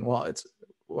always thinking, well,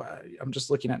 I'm just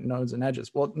looking at nodes and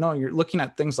edges. Well, no, you're looking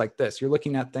at things like this. You're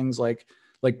looking at things like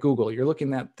Google. You're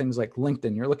looking at things like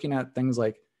LinkedIn. You're looking at things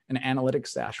like an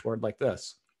analytics dashboard like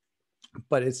this.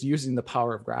 But it's using the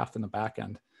power of graph in the back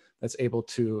end that's able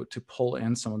to pull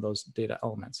in some of those data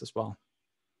elements as well.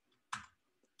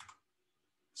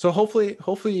 So hopefully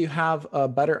you have a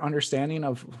better understanding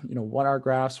of what are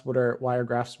graphs, why are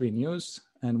graphs being used,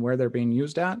 and where they're being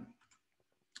used at.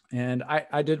 And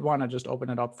I did want to just open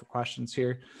it up for questions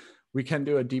here. We can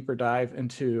do a deeper dive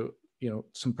into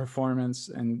some performance,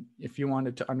 and if you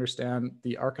wanted to understand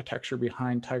the architecture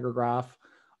behind Tigergraph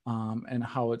and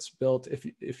how it's built,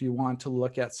 if you want to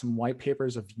look at some white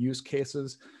papers of use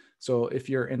cases. So if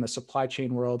you're in the supply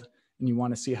chain world and you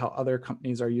want to see how other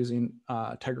companies are using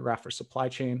Tigergraph for supply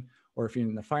chain, or if you're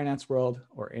in the finance world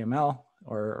or AML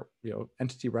or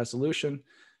entity resolution,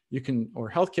 or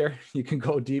healthcare, you can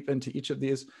go deep into each of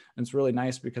these. And it's really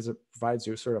nice because it provides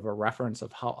you sort of a reference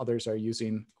of how others are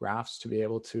using graphs to be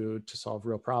able to solve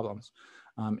real problems.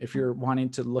 If you're wanting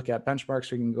to look at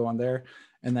benchmarks, we can go on there.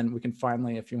 And then we can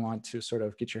finally, if you want to sort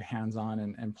of get your hands on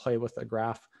and play with a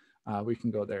graph, we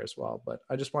can go there as well. But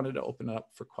I just wanted to open it up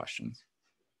for questions.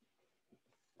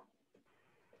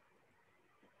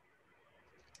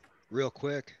 Real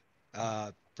quick,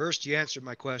 first you answered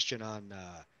my question on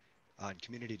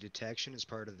community detection as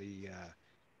part of the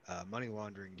money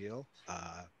laundering deal.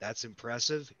 That's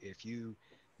impressive. If you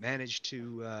manage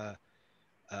to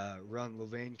run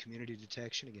Louvain community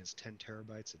detection against 10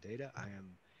 terabytes of data, I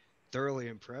am thoroughly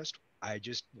impressed. I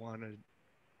just want to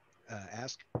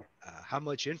ask, how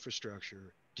much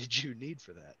infrastructure did you need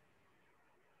for that?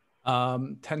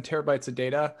 10 terabytes of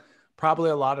data.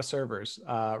 Probably a lot of servers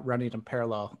running in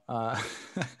parallel.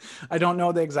 I don't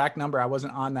know the exact number. I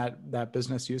wasn't on that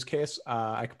business use case.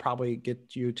 I could probably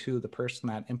get you to the person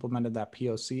that implemented that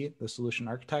POC, the solution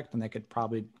architect, and they could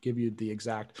probably give you the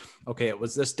exact, okay, it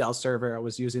was this Dell server. I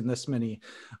was using this many,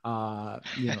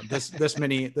 this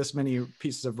many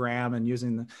pieces of RAM and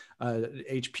using the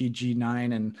HP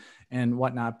G9 and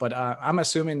whatnot. But I'm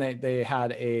assuming they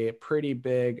had a pretty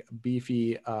big,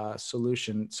 beefy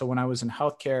solution. So when I was in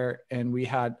healthcare and we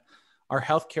had our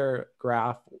healthcare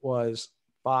graph was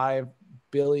 8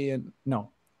 billion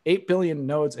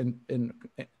nodes in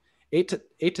 8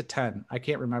 to 10. I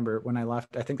can't remember when I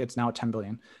left. I think it's now 10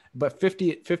 billion, but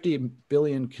 50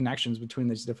 billion connections between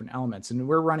these different elements. And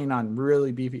we're running on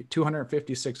really beefy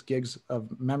 256 gigs of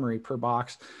memory per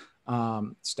box,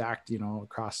 stacked,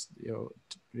 across,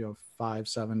 5,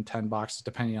 7, 10 boxes,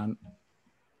 depending on,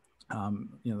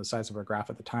 the size of our graph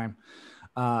at the time.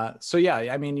 So yeah,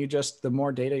 I mean, the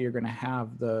more data you're going to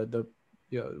have,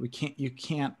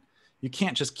 you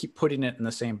can't just keep putting it in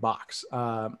the same box.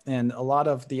 And a lot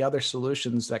of the other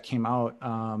solutions that came out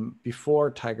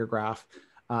before Tigergraph,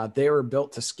 they were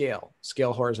built to scale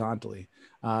horizontally.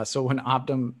 So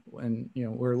when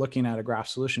we're looking at a graph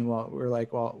solution, we're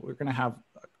going to have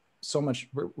so much,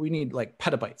 we need like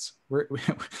petabytes.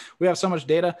 We have so much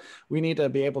data, we need to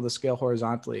be able to scale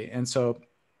horizontally. And so,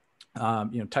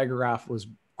 Tigergraph was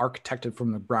architected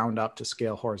from the ground up to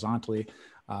scale horizontally.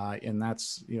 And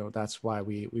that's why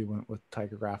we went with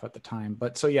Tigergraph at the time.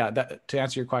 But so yeah, to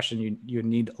answer your question, you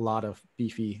need a lot of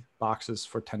beefy boxes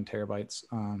for 10 terabytes.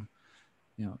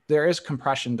 There is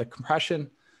compression. The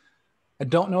compression, I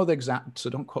don't know the exact, so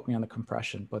don't quote me on the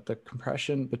compression, but the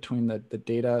compression between the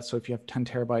data. So if you have 10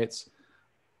 terabytes,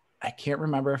 I can't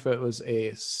remember if it was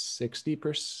a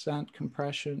 60%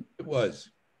 compression. It was.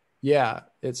 Yeah,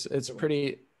 it's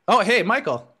pretty. Oh, hey,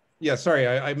 Michael. Yeah, sorry,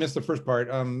 I missed the first part.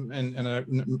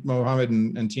 Mohammed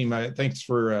and team, thanks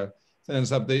for sending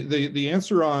us up. The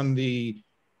answer on the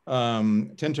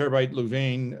 10 terabyte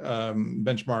Louvain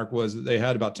benchmark was that they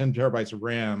had about 10 terabytes of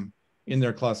RAM in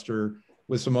their cluster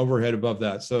with some overhead above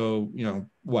that. So,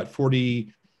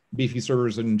 40 beefy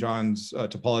servers in Jon's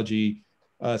topology,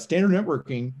 standard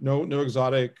networking, no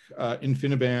exotic,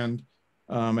 InfiniBand,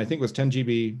 I think it was 10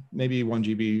 GB, maybe 1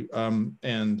 GB.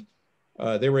 And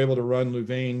they were able to run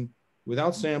Louvain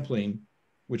without sampling,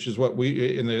 which is what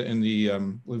we in the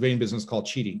Louvain business call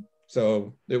cheating.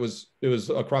 So it was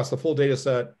across the full data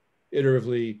set,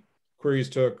 iteratively. Queries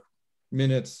took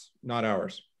minutes, not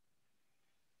hours.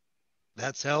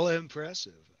 That's hella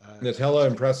impressive. That's hella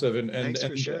impressive. And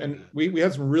sharing we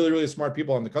had some really, really smart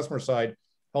people on the customer side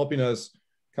helping us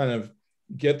kind of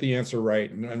get the answer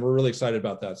right. And we're really excited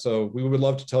about that. So we would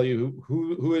love to tell you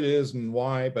who it is and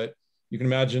why, but you can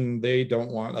imagine they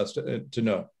don't want us to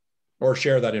know or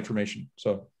share that information.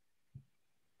 So.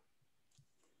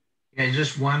 Yeah,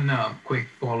 just one quick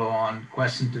follow-on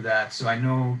question to that. So I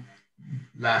know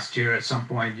last year at some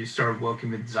point you started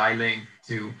working with Xilinx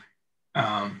to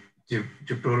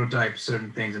prototype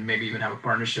certain things and maybe even have a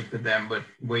partnership with them. But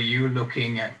were you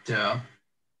looking at,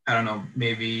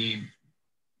 maybe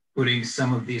putting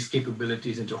some of these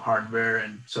capabilities into hardware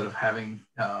and sort of having,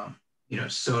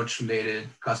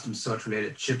 custom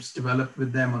search-related chips developed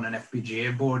with them on an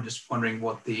FPGA board? Just wondering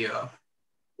what the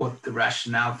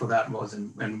rationale for that was,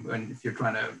 and if you're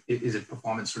trying to, is it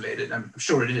performance related? I'm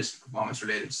sure it is performance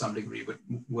related to some degree, but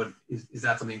what is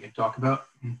that something you can talk about?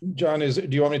 Jon, do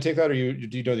you want me to take that, or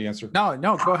do you know the answer?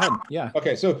 No, go ahead. Yeah.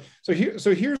 Okay, so here's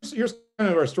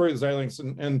kind of our story with Xilinx,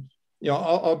 and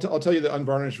I'll tell you the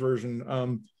unvarnished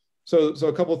version. So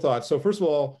a couple of thoughts. So first of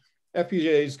all,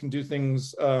 FPGAs can do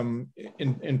things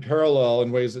in parallel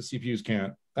in ways that CPUs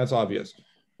can't. That's obvious.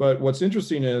 But what's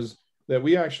interesting is that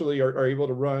we actually are able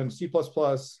to run C++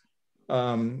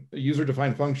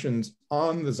 user-defined functions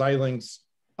on the Xilinx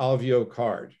Alveo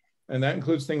card. And that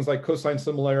includes things like cosine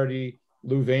similarity,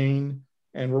 Louvain,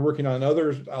 and we're working on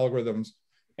other algorithms.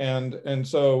 And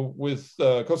so with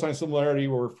cosine similarity,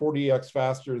 we're 40x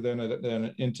faster than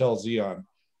an Intel Xeon,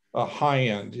 a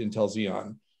high-end Intel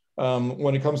Xeon.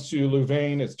 When it comes to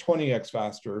Louvain, it's 20x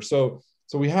faster. So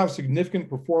we have significant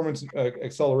performance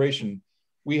acceleration.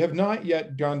 We have not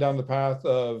yet gone down the path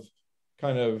of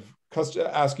kind of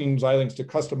asking Xilinx to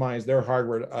customize their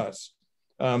hardware to us.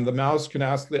 The mouse can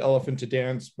ask the elephant to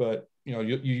dance, but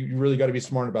you really got to be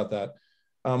smart about that.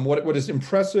 What is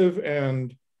impressive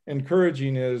and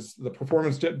encouraging is the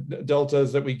performance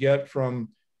deltas that we get from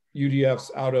UDFs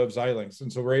out of Xilinx.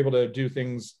 And so we're able to do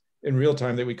things in real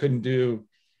time that we couldn't do,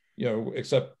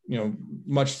 except,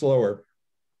 much slower.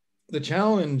 The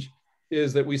challenge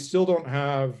is that we still don't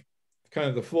have kind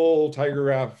of the full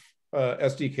Tigergraph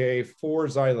SDK for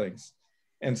Xilinx.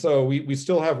 And so we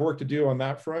still have work to do on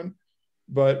that front,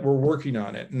 but we're working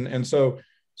on it. And so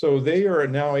they are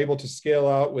now able to scale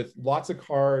out with lots of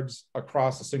cards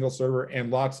across a single server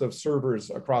and lots of servers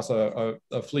across a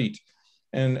fleet.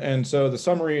 And so the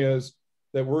summary is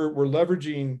that we're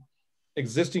leveraging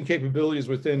existing capabilities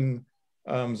within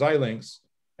Xilinx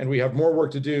And we have more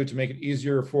work to do to make it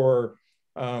easier for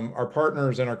our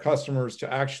partners and our customers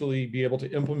to actually be able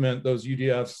to implement those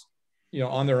UDFs,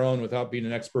 on their own without being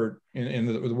an expert in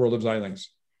the world of Xilinx.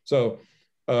 So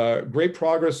great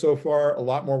progress so far, a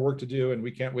lot more work to do, and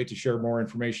we can't wait to share more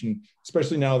information,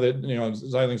 especially now that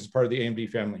Xilinx is part of the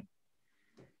AMD family.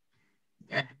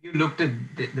 And you looked at,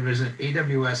 there is an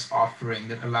AWS offering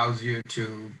that allows you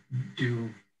to do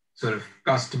sort of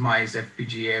customized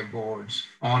FPGA boards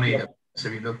on AWS.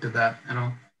 Have you looked at that at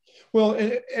all? Well,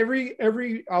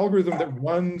 every algorithm that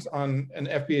runs on an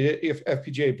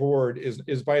FPGA board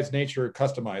is by its nature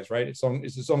customized, right?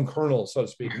 It's its own kernel, so to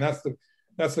speak, and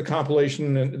that's the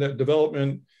compilation and the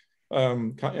development,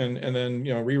 and then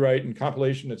rewrite and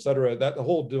compilation, et cetera. That the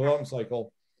whole development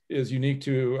cycle is unique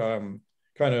to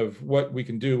kind of what we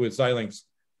can do with Xilinx.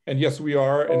 And yes, we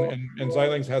are, and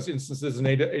Xilinx has instances in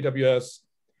AWS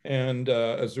and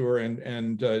Azure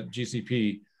and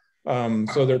GCP.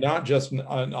 So they're not just an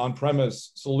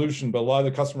on-premise solution, but a lot of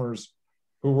the customers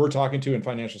who we're talking to in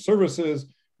financial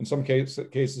services, in some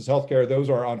cases healthcare, those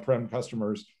are on-prem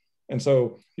customers. And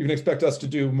so you can expect us to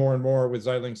do more and more with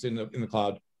Xilinx in the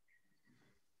cloud.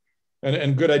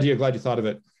 And good idea, glad you thought of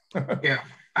it. Yeah,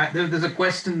 there's a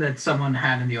question that someone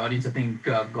had in the audience, I think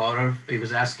Gaurav, he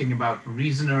was asking about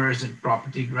reasoners and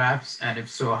property graphs, and if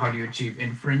so, how do you achieve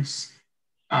inference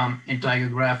in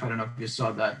Tigergraph? I don't know if you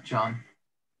saw that, John.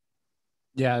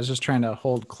 Yeah, I was just trying to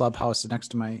hold Clubhouse next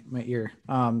to my ear.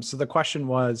 So the question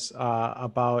was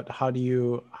about how do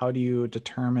you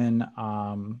determine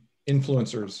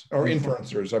influencers or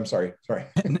inferencers? I'm sorry.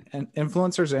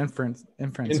 Influencers or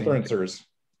inferencers?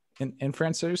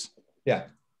 Inferencers? Yeah.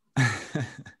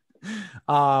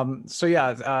 So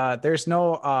yeah, there's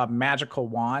no magical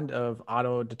wand of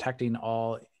auto detecting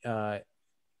all I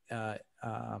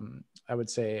would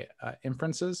say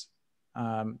inferences.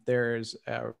 There's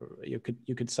you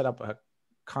could set up a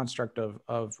construct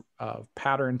of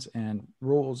patterns and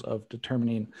rules of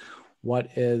determining what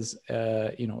is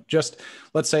just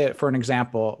let's say for an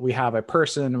example, we have a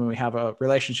person and we have a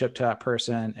relationship to that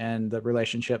person and the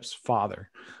relationship's father.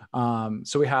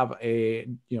 So we have a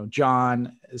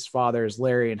John, his father is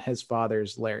Larry, and his father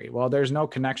is Larry. Well, there's no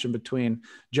connection between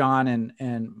John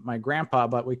and my grandpa,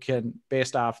 but we can,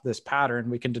 based off this pattern,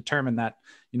 we can determine that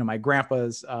my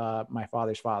grandpa's my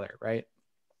father's father, right?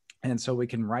 And so we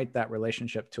can write that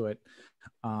relationship to it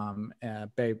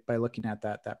by looking at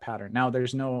that pattern. Now,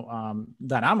 there's no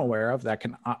that I'm aware of that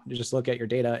can just look at your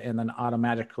data and then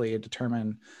automatically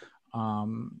determine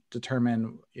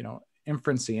inferencing.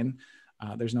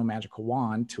 There's no magical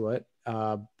wand to it,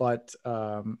 but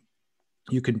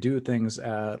you can do things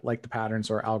like the patterns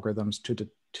or algorithms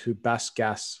to best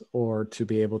guess or to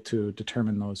be able to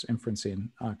determine those inferencing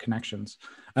connections.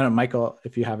 I don't know, Michael,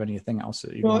 if you have anything else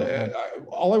that you want to add.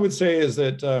 All I would say is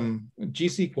that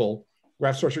GSQL,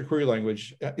 Graph Structure Query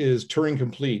Language, is Turing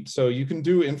complete. So you can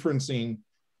do inferencing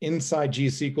inside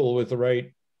GSQL with the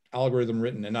right algorithm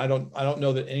written. And I don't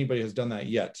know that anybody has done that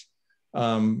yet.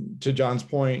 To John's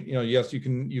point, yes, you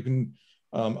can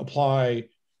apply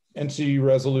entity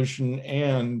resolution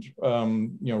and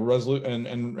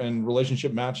and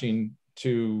relationship matching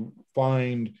to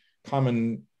find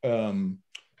common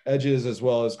edges as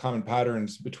well as common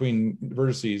patterns between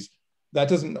vertices. That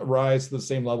doesn't rise to the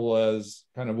same level as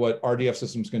kind of what RDF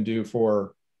systems can do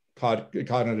for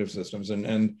cognitive systems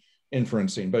and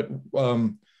inferencing. But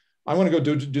I want to go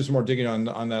do some more digging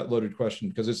on that loaded question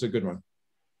because it's a good one.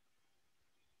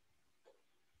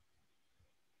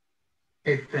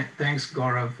 Hey, thanks,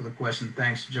 Gaurav, for the question.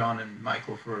 Thanks, John and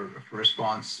Michael for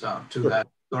response to that.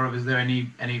 Gaurav, is there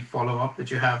any follow-up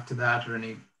that you have to that or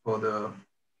any further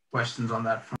questions on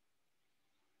that front?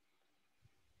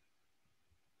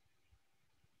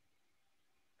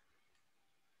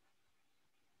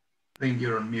 I think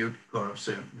you're on mute, Gaurav,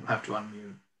 so you'll have to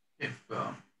unmute if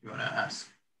you want to ask.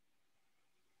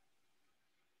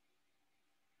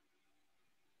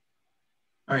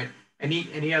 All right.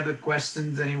 Any other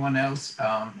questions? Anyone else?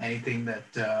 Anything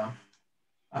that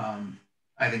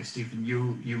I think, Stephen,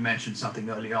 you mentioned something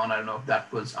early on. I don't know if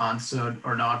that was answered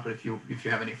or not, but if you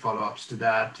have any follow-ups to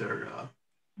that or.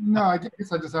 No, I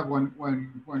guess I just have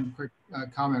one quick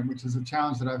comment, which is a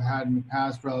challenge that I've had in the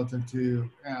past relative to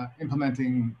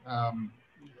implementing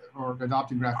or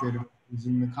adopting graph databases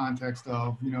in the context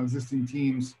of existing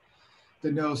teams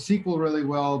that know SQL really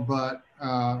well, but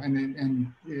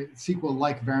and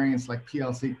SQL-like variants like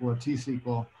PL SQL or T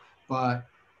SQL, but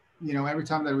every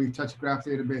time that we touch a graph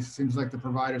database, it seems like the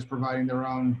provider is providing their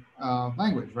own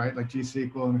language, right? Like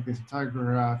GSQL in the case of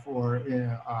Tigergraph, or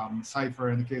Cypher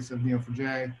in the case of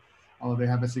Neo4j, although they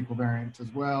have a SQL variant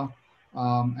as well.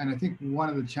 And I think one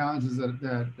of the challenges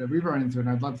that we've run into, and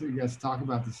I'd love to you guys talk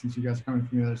about this since you guys are coming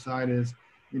from the other side, is,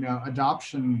 you know,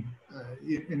 adoption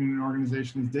in an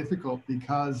organization is difficult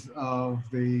because of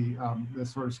the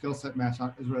sort of skill set match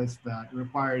as relates to that. It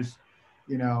requires,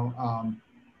 you know,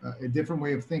 a different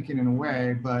way of thinking in a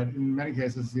way, but in many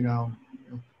cases, you know,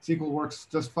 SQL works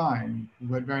just fine.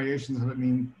 What variations of it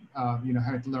mean, you know,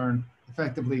 having to learn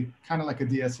effectively, kind of like a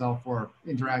DSL for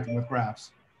interacting with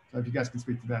graphs. So if you guys can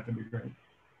speak to that, that'd be great.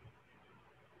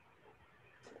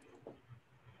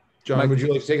 John, Mike, would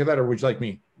you like to take that, or would you like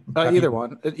me? Either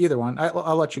one. Either one.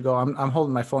 I'll let you go. I'm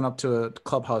holding my phone up to a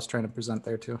Clubhouse trying to present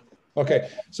there too. Okay,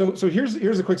 so here's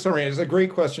a quick summary. It's a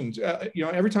great question. You know,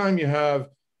 every time you have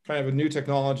kind of a new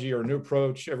technology or a new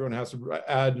approach, everyone has to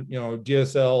add, you know,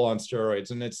 DSL on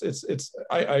steroids, and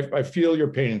I feel your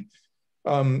pain.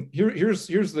 Here's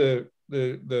the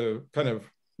kind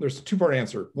of, there's a two-part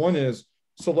answer. One is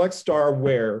select star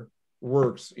where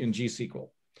works in GSQL,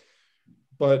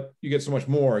 but you get so much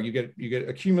more. You get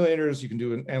accumulators. You can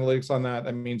do analytics on that.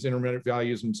 That means intermediate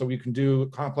values, and so we can do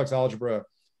complex algebra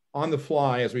on the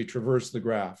fly as we traverse the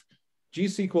graph.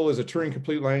 GSQL is a Turing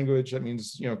complete language. That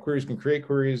means, you know, queries can create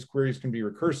queries. Queries can be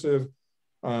recursive,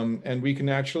 and we can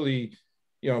actually,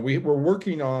 you know, we're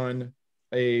working on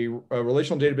a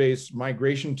relational database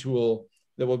migration tool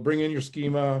that will bring in your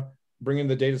schema, bring in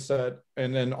the data set,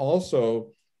 and then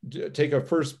also take a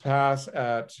first pass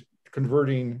at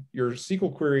converting your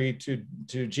SQL query to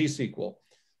GSQL.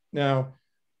 Now,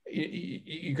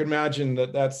 you can imagine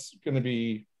that that's going to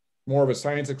be more of a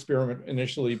science experiment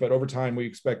initially, but over time we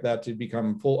expect that to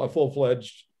become a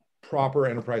full-fledged, proper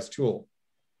enterprise tool.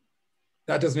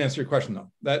 That doesn't answer your question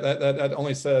though. That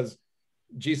only says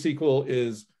GSQL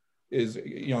is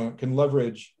you know, can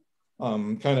leverage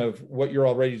kind of what you're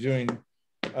already doing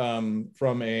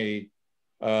from a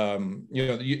you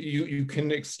know, you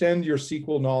can extend your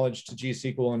SQL knowledge to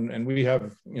GSQL, and we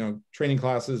have, you know, training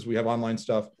classes, we have online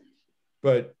stuff,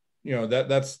 but you know,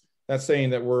 that's saying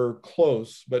that we're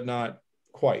close but not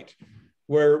quite.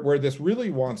 Where this really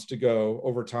wants to go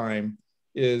over time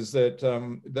is that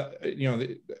you know,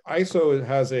 the ISO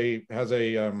has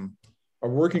a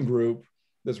working group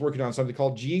that's working on something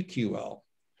called GQL,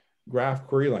 Graph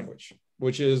Query Language,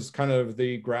 which is kind of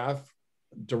the graph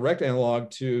direct analog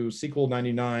to SQL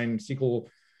 99, SQL,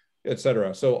 et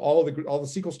cetera. So all the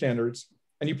SQL standards,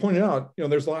 and you pointed out, you know,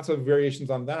 there's lots of variations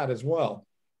on that as well.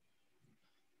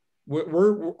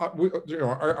 You know,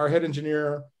 our head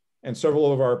engineer and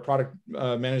several of our product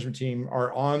management team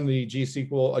are on the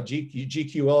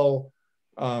GQL,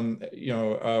 you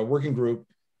know, working group,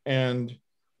 and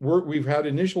we've had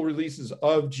initial releases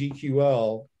of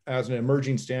GQL as an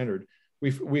emerging standard.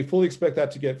 We fully expect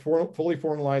that to get fully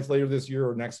formalized later this year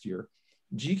or next year.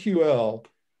 GQL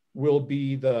will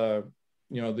be the,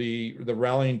 you know, the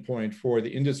rallying point for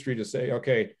the industry to say,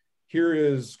 okay, here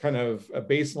is kind of a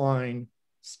baseline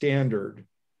standard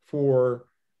for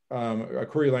a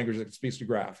query language that speaks to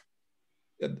graph.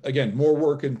 Again, more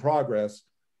work in progress,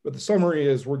 but the summary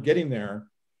is we're getting there.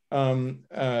 And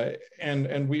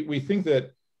we think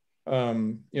that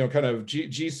you know, kind of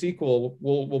GSQL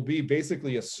will be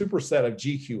basically a superset of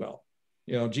GQL.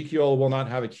 You know, GQL will not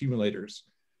have accumulators.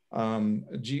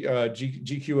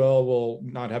 GQL will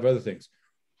not have other things.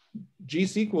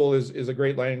 GSQL is a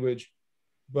great language,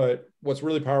 but what's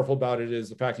really powerful about it is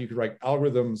the fact that you could write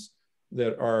algorithms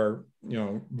that are, you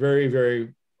know, very,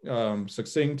 very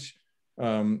succinct.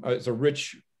 It's a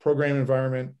rich programming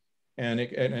environment,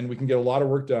 and we can get a lot of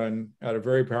work done at a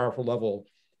very powerful level.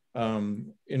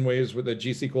 In ways with the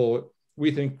GSQL,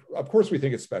 we think, of course, we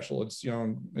think it's special. It's, you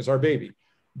know, it's our baby,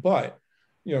 but,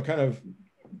 you know, kind of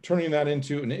turning that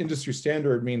into an industry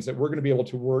standard means that we're going to be able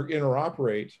to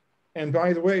interoperate. And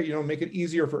by the way, you know, make it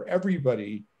easier for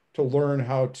everybody to learn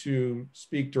how to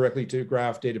speak directly to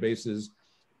graph databases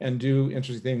and do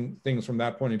interesting things from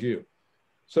that point of view.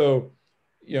 So,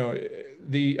 you know,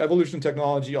 the evolution of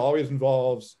technology always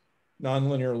involves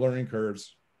nonlinear learning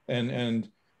curves, and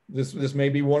this may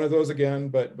be one of those again,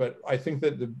 but I think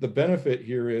that the benefit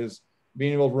here is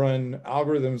being able to run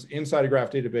algorithms inside a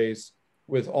graph database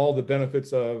with all the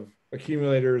benefits of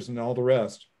accumulators and all the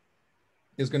rest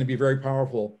is going to be very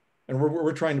powerful. And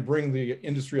we're trying to bring the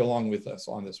industry along with us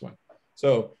on this one.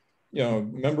 So, you know,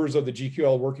 members of the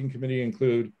GQL working committee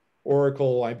include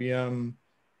Oracle, IBM,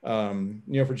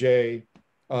 Neo4j,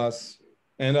 us,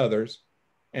 and others.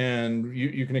 And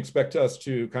you can expect us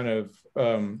to kind of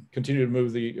continue to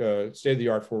move the state of the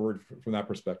art forward from that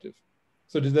perspective.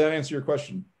 So did that answer your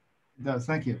question? It does,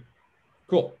 thank you.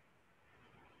 Cool.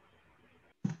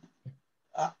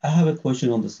 I have a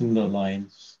question on the similar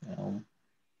lines.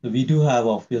 So we do have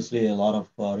obviously a lot of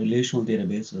relational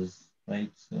databases, right?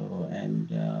 So, and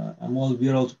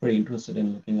we're also pretty interested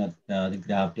in looking at the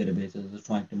graph databases,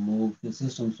 trying to move the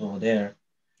systems over there,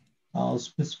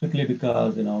 specifically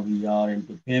because, we are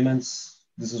into payments.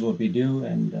 This is what we do,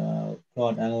 and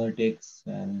fraud analytics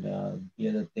and the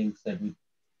other things that we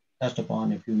touched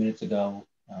upon a few minutes ago.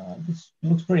 This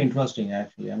looks pretty interesting,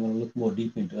 actually. I'm going to look more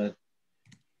deep into it.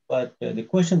 But the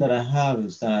question that I have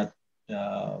is that,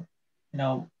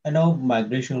 I know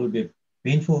migration will be a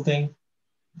painful thing,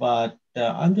 but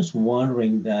I'm just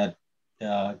wondering that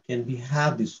can we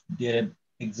have this data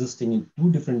existing in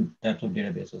two different types of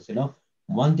databases?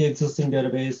 One, the existing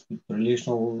database with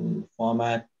relational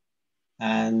format,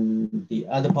 and the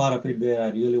other part of it where I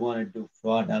really want to do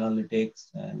fraud analytics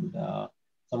and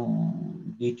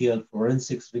some detailed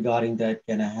forensics regarding that.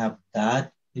 Can I have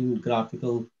that in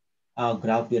graphical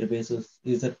graph databases?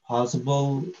 Is that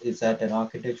possible? Is that an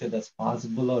architecture that's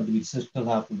possible, or do we still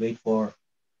have to wait for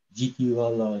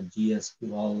GQL or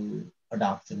GSQL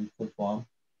adoption full form?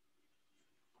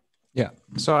 Yeah.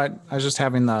 So I was just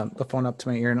having the phone up to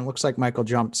my ear, and it looks like Michael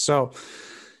jumped. So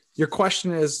your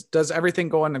question is, does everything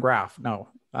go in the graph? No.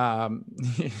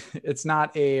 It's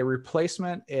not a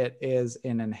replacement. It is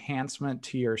an enhancement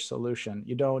to your solution.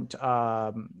 You don't,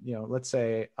 let's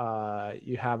say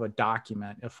you have a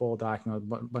document, a full document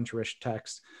with a bunch of rich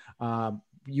text.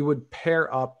 You would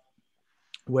pair up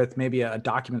with maybe a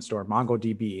document store,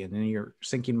 MongoDB, and then you're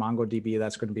syncing MongoDB.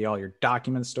 That's going to be all your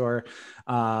document store.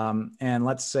 And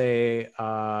let's say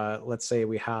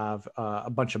we have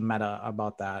a bunch of meta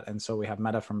about that, and so we have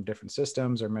meta from different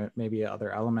systems, or maybe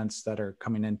other elements that are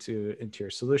coming into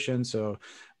your solution. So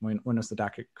when was the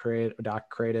doc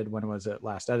created? When was it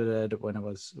last edited? When it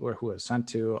was, or who it was sent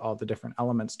to? All the different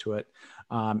elements to it.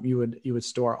 You would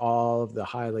store all of the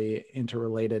highly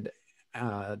interrelated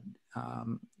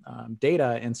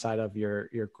data inside of your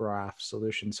graph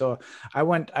solution. So I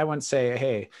wouldn't say,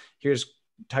 hey, here's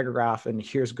Tigergraph and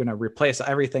here's going to replace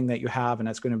everything that you have, and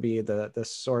it's going to be the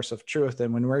source of truth.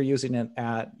 And when we're using it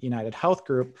at United Health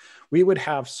Group, we would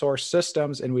have source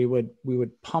systems, and we would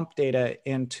pump data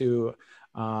into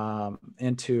Tigergraph,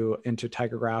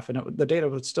 and the data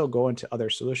would still go into other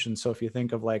solutions. So if you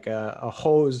think of like a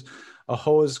hose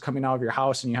coming out of your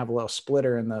house, and you have a little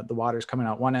splitter, and the water's coming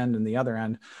out one end and the other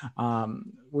end,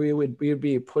 we would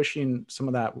be pushing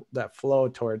some of that flow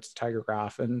towards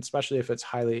Tigergraph, and especially if it's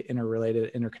highly interrelated,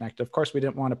 interconnected. Of course, we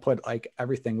didn't want to put like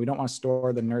everything. We don't want to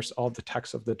store all the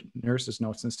text of the nurse's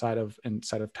notes inside of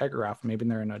Tigergraph. Maybe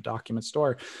they're in a document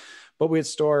store, but we'd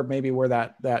store maybe where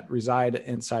that reside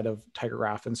inside of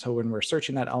Tigergraph. And so when we're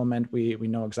searching that element, we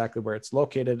know exactly where it's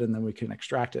located, and then we can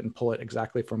extract it and pull it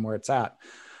exactly from where it's at.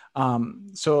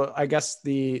 So I guess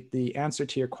the answer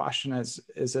to your question is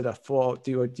it a full,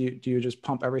 do you just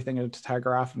pump everything into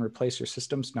Tigergraph and replace your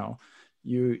systems? No.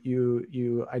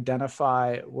 You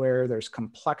identify where there's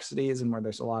complexities and where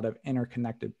there's a lot of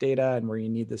interconnected data, and where you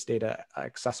need this data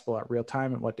accessible at real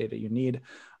time, and what data you need.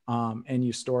 And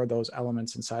you store those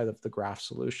elements inside of the graph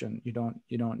solution. You don't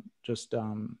just,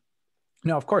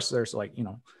 of course there's like,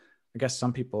 I guess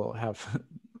some people have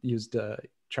used,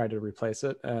 tried to replace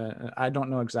it. I don't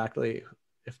know exactly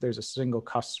if there's a single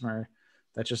customer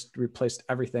that just replaced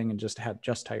everything and just had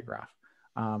just Tigergraph.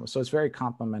 So it's very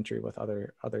complementary with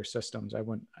other systems. I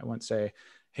wouldn't say,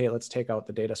 hey, let's take out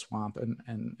the data swamp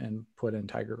and put in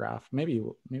Tigergraph. Maybe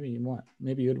you'd want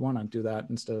to do that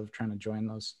instead of trying to join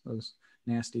those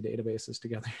nasty databases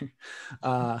together.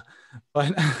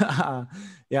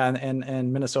 Yeah,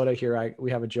 and Minnesota here, we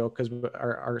have a joke, because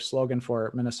our slogan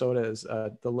for Minnesota is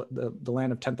the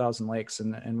land of 10,000 lakes,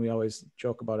 and we always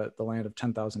joke about it, the land of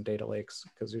 10,000 data lakes,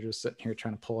 because you're just sitting here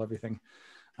trying to pull everything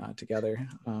together.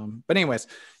 But anyways,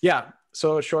 yeah.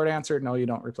 So short answer, no, you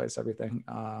don't replace everything,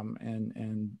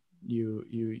 and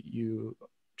you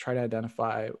try to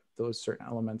identify those certain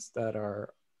elements that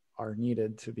are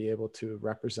needed to be able to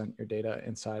represent your data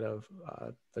inside of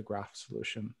the graph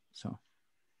solution. So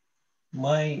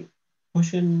my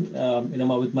question,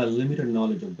 with my limited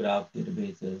knowledge of graph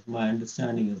databases, my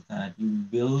understanding is that you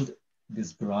build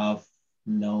this graph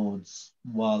nodes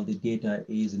while the data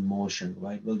is in motion,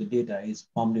 right? Well, the data is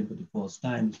pumped in for the first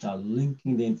time, you start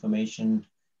linking the information,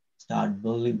 start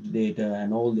building the data,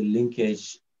 and all the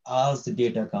linkage as the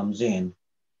data comes in.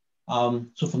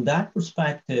 So from that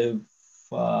perspective,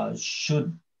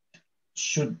 should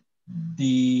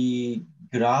the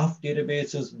graph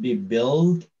databases be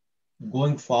built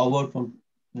going forward from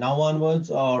now onwards,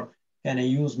 or can I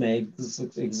use my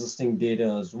existing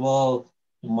data as well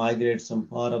to migrate some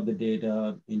part of the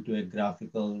data into a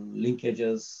graphical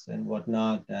linkages and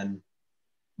whatnot, and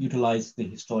utilize the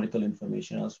historical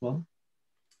information as well?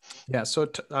 Yeah. So,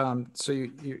 so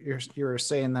you're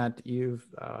saying that you've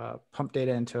pumped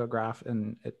data into a graph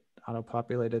and it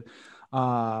auto-populated.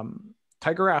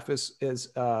 Tigergraph is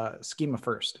schema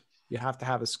first. You have to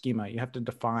have a schema. You have to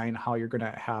define how you're going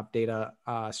to have data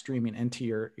streaming into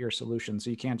your solution. So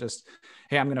you can't just,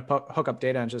 hey, I'm going to hook up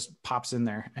data and just pops in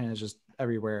there and it's just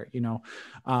everywhere. You know,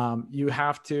 you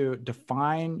have to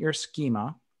define your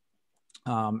schema.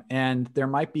 And there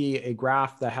might be a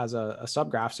graph that has a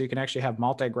subgraph. So you can actually have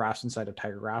multi-graphs inside of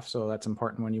Tigergraph. So that's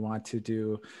important when you want to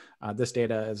do this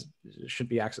data should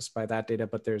be accessed by that data,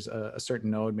 but there's a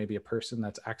certain node, maybe a person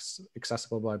that's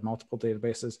accessible by multiple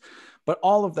databases. But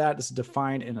all of that is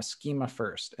defined in a schema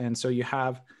first. And so you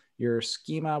have your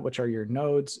schema, which are your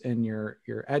nodes and your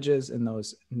edges, and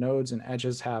those nodes and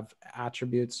edges have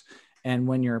attributes. And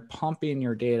when you're pumping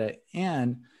your data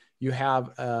in, you have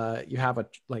a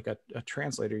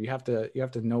translator. You have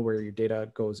to know where your data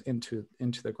goes into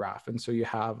the graph, and so you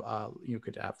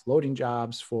could have loading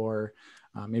jobs for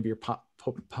maybe you're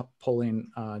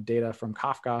pulling data from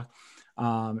Kafka,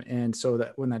 and so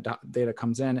that when that data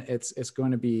comes in, it's going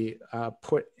to be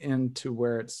put into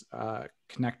where it's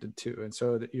connected to, and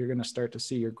so that you're going to start to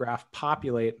see your graph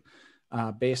populate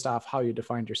based off how you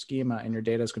defined your schema, and your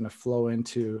data is going to flow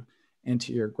into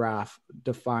your graph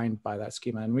defined by that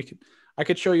schema. And I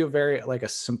could show you a very like a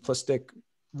simplistic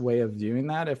way of viewing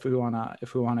that if we want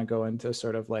to go into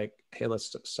sort of like, hey,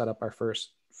 let's set up our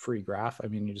first free graph. I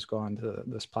mean, you just go onto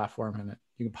this platform and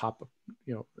you can pop,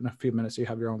 you know, in a few minutes you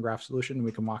have your own graph solution, and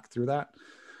we can walk through that.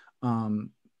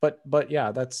 But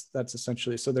yeah, that's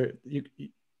essentially, so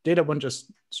data wouldn't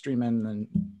just stream in and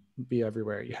be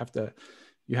everywhere. You have to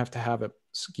have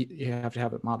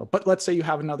it modeled. But let's say you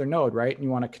have another node, right? And you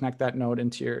want to connect that node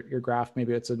into your graph.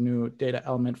 Maybe it's a new data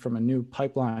element from a new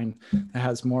pipeline that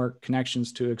has more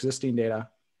connections to existing data.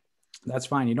 That's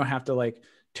fine. You don't have to like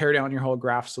tear down your whole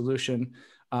graph solution,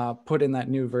 put in that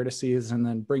new vertices, and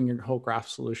then bring your whole graph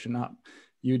solution up.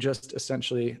 You just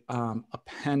essentially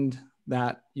append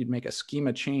that. You'd make a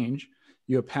schema change.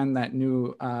 You append that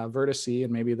new vertice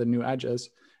and maybe the new edges,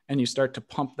 and you start to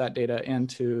pump that data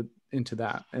into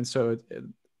that. And so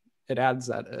it adds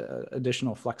that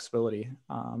additional flexibility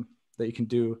that you can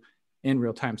do in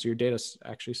real time. So your data's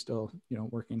actually still, you know,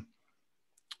 working,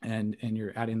 and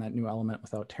you're adding that new element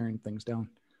without tearing things down.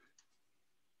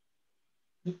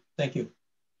 Thank you.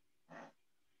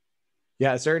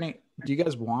 Yeah. Is there do you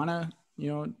guys want to, you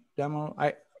know, demo?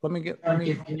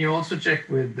 Can you also check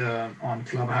with on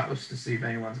Clubhouse to see if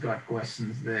anyone's got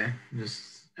questions there?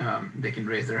 Just they can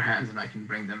raise their hands and I can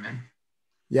bring them in.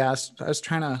 Yeah, I was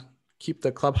trying to keep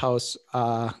the Clubhouse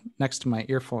next to my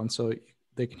earphone so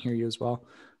they can hear you as well.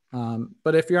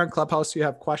 But if you're on Clubhouse, you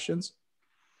have questions,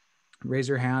 raise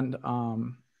your hand,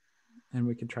 and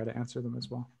we can try to answer them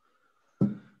as well.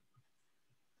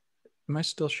 Am I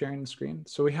still sharing the screen?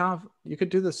 So you could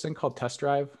do this thing called test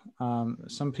drive.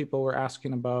 Some people were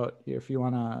asking about if you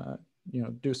want to, you know,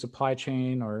 do supply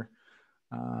chain or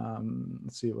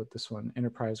let's see what this one,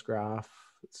 enterprise graph,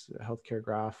 it's a healthcare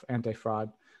graph, anti-fraud.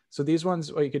 So these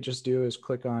ones, what you could just do is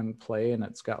click on play, and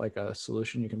it's got like a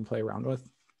solution you can play around with.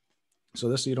 So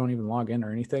this, you don't even log in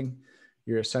or anything.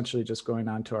 You're essentially just going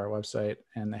onto our website,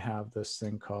 and they have this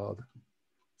thing called,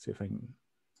 let's see if I can.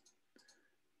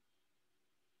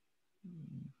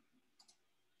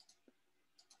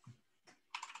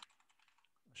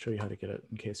 Show you how to get it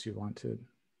in case you want to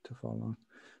follow along.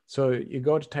 So you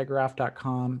go to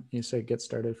tigergraph.com, you say get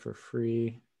started for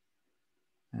free.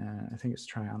 And I think it's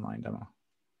try online demo.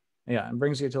 Yeah, it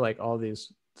brings you to like all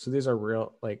these. So these are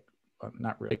real, like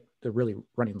not really, they're really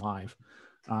running live.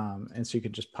 And so you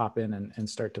can just pop in and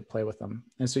start to play with them.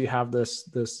 And so you have this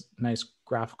nice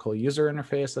graphical user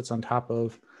interface that's on top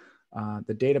of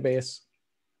the database.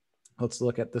 Let's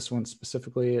look at this one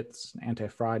specifically. It's an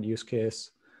anti-fraud use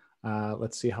case.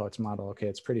 Let's see how it's modeled. Okay,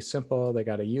 it's pretty simple. They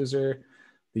got a user.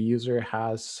 The user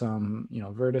has some, you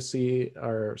know, vertice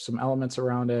or some elements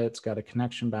around it. It's got a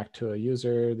connection back to a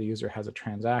user. The user has a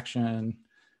transaction.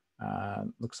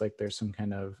 Looks like there's some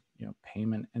kind of, you know,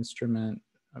 payment instrument.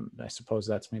 I suppose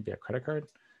that's maybe a credit card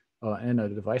and a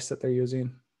device that they're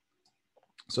using.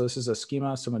 So this is a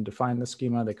schema. Someone defined the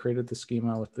schema. They created the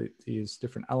schema with these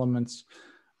different elements.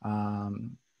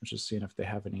 I'm just seeing if they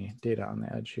have any data on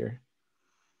the edge here.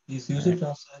 Is user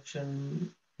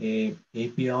transaction a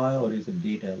API or is it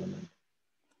data element?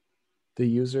 The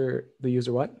user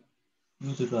what?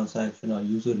 User transaction or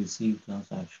user received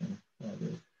transaction.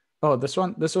 Oh, this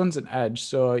one's an edge.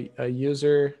 So a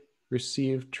user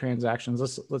received transactions.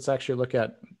 Let's actually look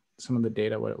at some of the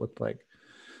data, what it looked like.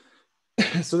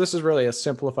 So this is really a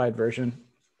simplified version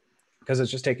because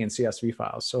it's just taking CSV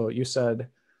files. So you said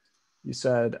you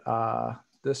said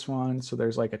this one. So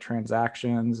there's like a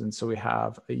transactions. And so we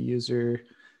have a user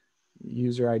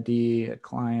ID, a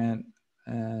client,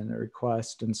 and a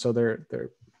request. And so they're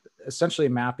essentially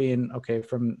mapping, okay,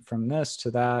 from this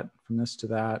to that, from this to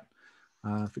that.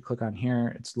 If we click on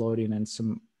here, it's loading in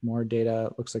some more data.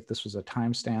 It looks like this was a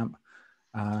timestamp.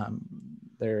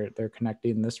 They're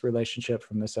connecting this relationship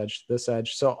from this edge to this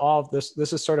edge. So all of this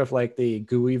is sort of like the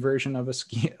GUI version of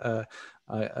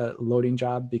a loading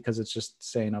job, because it's just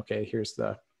saying, okay, here's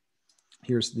the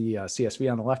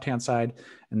CSV on the left-hand side,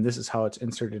 and this is how it's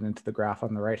inserted into the graph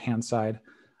on the right-hand side.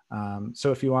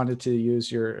 So if you wanted to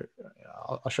use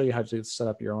I'll show you how to set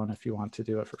up your own if you want to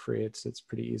do it for free. It's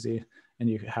pretty easy, and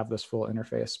you have this full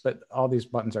interface, but all these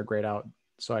buttons are grayed out.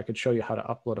 So I could show you how to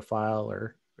upload a file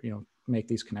or, make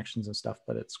these connections and stuff,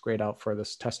 but it's grayed out for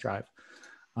this test drive.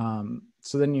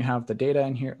 So then you have the data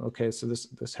in here. Okay, so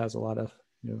this has a lot of,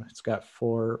 it's got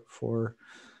 4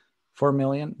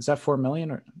 million. Is that 4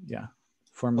 million or yeah,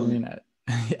 4 million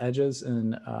edges.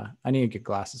 And I need to get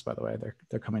glasses, by the way.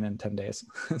 They're coming in 10 days.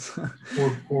 4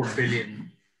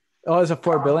 billion. Oh, is it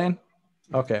 4 billion?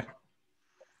 Okay.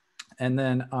 And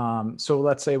then, so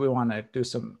let's say we want to do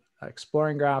some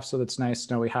exploring graphs. So that's nice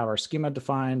to know we have our schema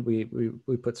defined. We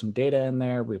put some data in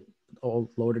there. We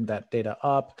all loaded that data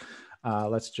up.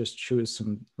 Let's just choose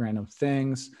some random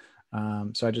things.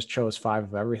 So I just chose 5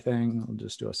 of everything. I'll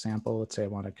just do a sample. Let's say I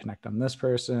want to connect on this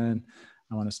person.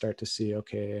 I want to start to see,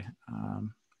 okay,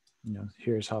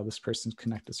 here's how this person's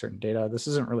connected certain data. This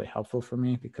isn't really helpful for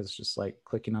me because it's just like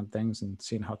clicking on things and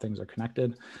seeing how things are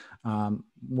connected.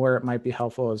 Where it might be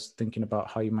helpful is thinking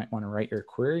about how you might want to write your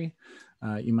query.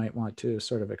 You might want to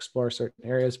sort of explore certain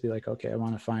areas, be like, okay, I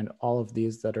want to find all of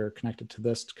these that are connected to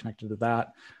this, connected to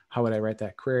that. How would I write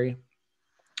that query?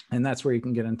 And that's where you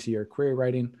can get into your query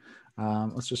writing.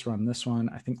 Let's just run this one.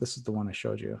 I think this is the one I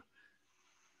showed you.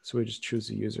 So we just choose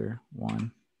the user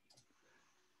 1.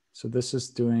 So this is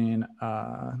doing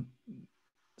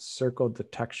circle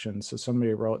detection. So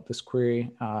somebody wrote this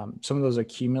query. Some of those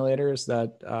accumulators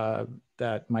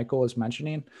that Michael was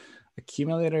mentioning,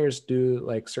 accumulators do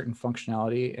like certain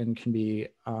functionality and can be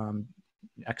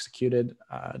executed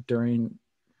during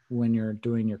when you're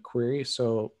doing your query.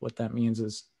 So what that means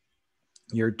is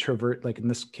you're like in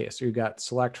this case, you got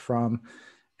select from,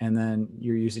 and then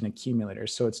you're using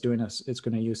accumulators. So it's going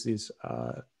to use these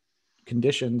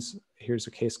conditions. Here's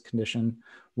a case condition.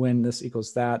 When this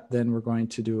equals that, then we're going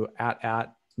to do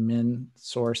at min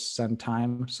source send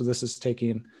time. So this is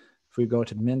taking, if we go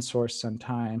to min source send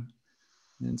time,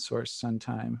 min source send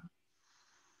time.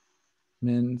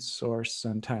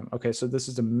 Okay, so this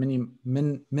is a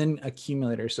min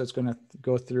accumulator. So it's going to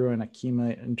go through and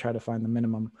accumulate and try to find the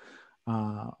minimum,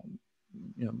 I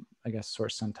guess,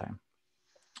 source send time.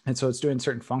 And so it's doing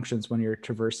certain functions when you're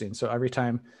traversing. So every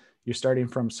time you're starting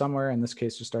from somewhere, in this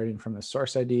case, you're starting from the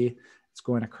source ID, it's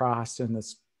going across and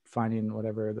it's finding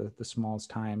whatever the smallest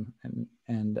time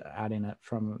and adding it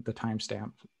from the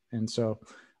timestamp. And so,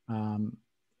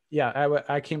 yeah,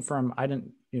 I came from,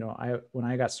 when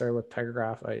I got started with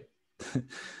Tigergraph,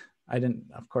 I didn't,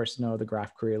 of course, know the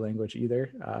graph query language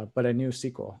either, but I knew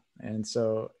SQL. And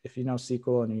so if you know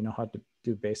SQL and you know how to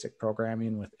do basic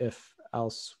programming with if,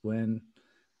 else, when,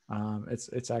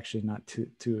 it's actually not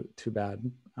too bad.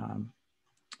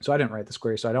 So I didn't write this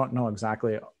query, so I don't know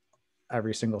exactly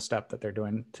every single step that they're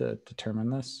doing to determine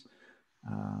this.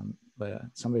 But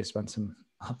somebody spent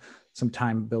some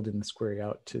time building this query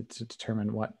out to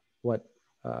determine what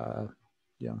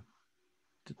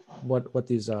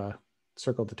these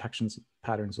circle detections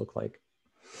patterns look like.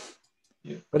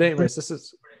 Yeah. But anyways, this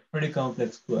is pretty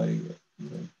complex query.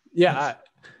 Yeah,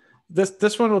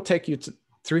 this one will take you to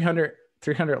 300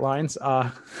 lines.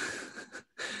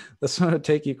 This one would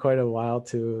take you quite a while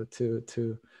to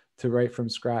write from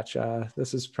scratch.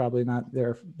 This is probably not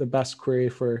the best query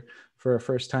for a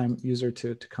first-time user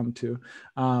to come to.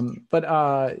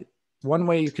 But one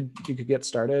way you could get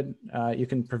started, you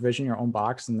can provision your own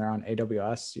box, and they're on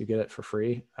AWS. You get it for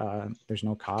free. There's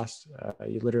no cost.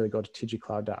 You literally go to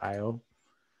tgcloud.io,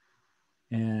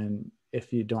 and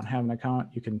if you don't have an account,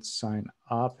 you can sign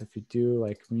up. If you do,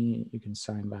 like me, you can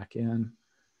sign back in.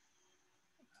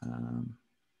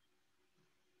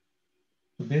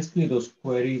 Basically, those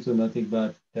queries are nothing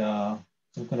but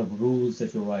some kind of rules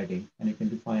that you're writing, and you can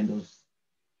define those.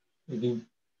 You can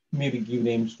maybe give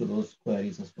names to those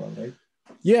queries as well, right?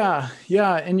 Yeah,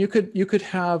 and you could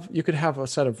have a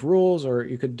set of rules, or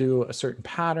you could do a certain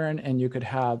pattern, and you could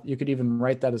even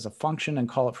write that as a function and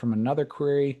call it from another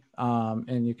query.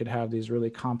 And you could have these really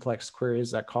complex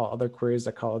queries that call other queries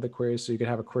that call other queries. So you could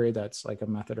have a query that's like a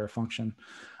method or a function.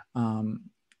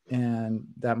 And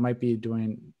that might be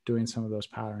doing some of those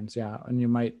patterns. Yeah. And you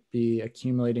might be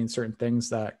accumulating certain things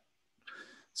that,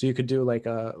 so you could do like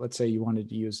let's say you wanted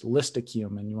to use list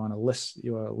accum and you want a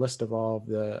list of all of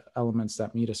the elements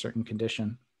that meet a certain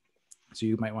condition. So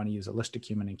you might want to use a list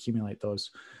accum and accumulate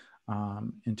those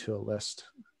into a list.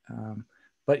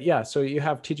 But yeah, so you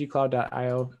have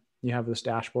tgcloud.io, you have this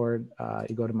dashboard,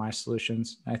 you go to My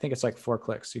Solutions. I think it's like 4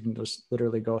 clicks. You can just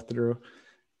literally go through.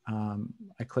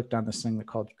 I clicked on this thing that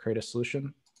called Create a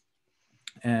Solution.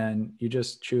 And you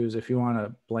just choose if you want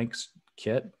a blank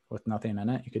kit with nothing in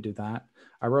it, you could do that.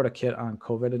 I wrote a kit on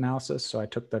COVID analysis. So I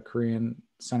took the Korean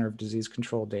Center of Disease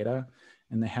Control data,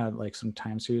 and they had like some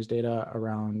time series data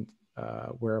around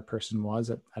where a person was.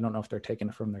 I don't know if they're taking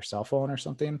it from their cell phone or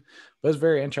something, but it's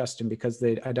very interesting because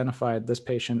they identified this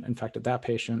patient infected that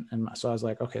patient. And so I was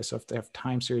like, okay, so if they have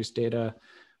time series data,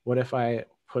 what if I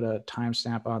put a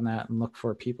timestamp on that and look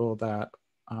for people that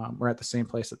were at the same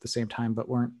place at the same time, but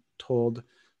weren't told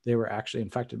they were actually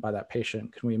infected by that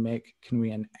patient? Can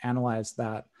we analyze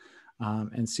that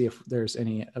and see if there's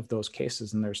any of those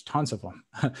cases? And there's tons of them.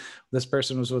 This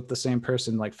person was with the same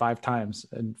person like 5 times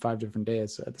in 5 different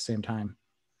days at the same time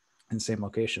in the same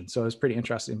location. So it's pretty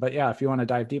interesting. But yeah, if you want to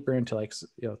dive deeper into like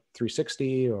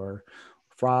 360 or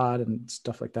fraud and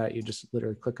stuff like that, you just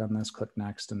literally click on this, click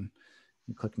next, and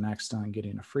you click next on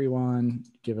getting a free one,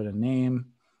 give it a name.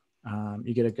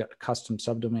 You get a custom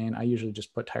subdomain. I usually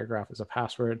just put Tigergraph as a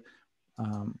password.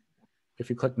 If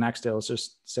you click next, it'll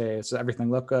just say, does everything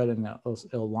look good? And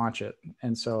it'll launch it.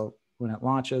 And so when it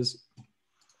launches,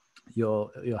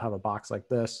 you'll have a box like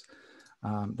this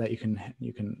that you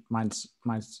can, mine's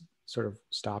sort of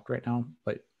stopped right now,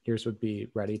 but yours would be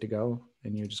ready to go.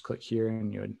 And you just click here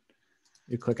and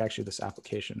you click actually this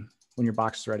application. When your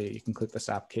box is ready, you can click this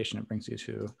application. It brings you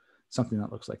to something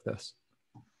that looks like this.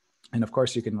 And of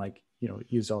course you can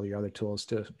use all your other tools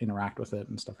to interact with it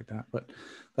and stuff like that. But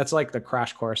that's like the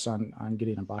crash course on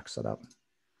getting a box set up.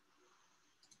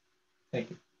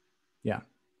 Thank you. Yeah.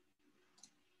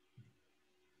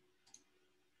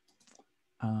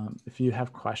 If you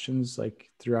have questions like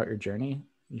throughout your journey,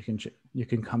 you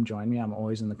can come join me. I'm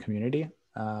always in the community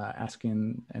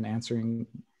asking and answering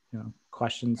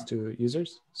questions to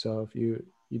users. So if you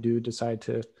do decide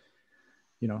to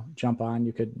jump on,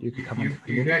 you could come on.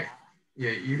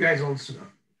 You guys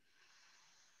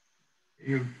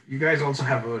also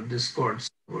have a Discord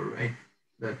server, right?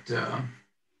 That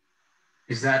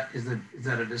is that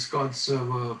a Discord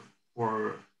server,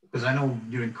 or because I know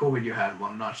during COVID you had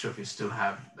one. I'm not sure if you still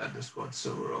have that Discord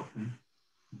server open.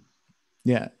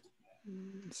 Yeah.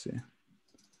 Let's see.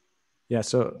 Yeah.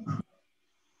 So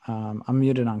I'm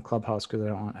muted on Clubhouse because I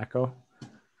don't want echo.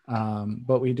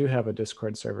 But we do have a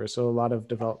Discord server. So a lot of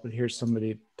here's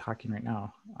somebody talking right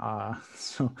now.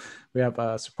 So we have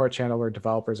a support channel where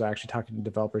developers are actually talking to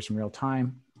developers in real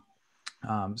time.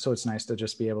 So it's nice to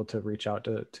just be able to reach out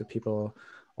to people,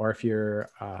 or if you're,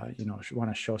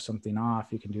 want to show something off,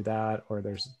 you can do that. Or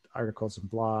there's articles and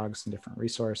blogs and different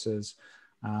resources.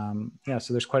 Yeah,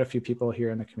 so there's quite a few people here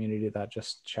in the community that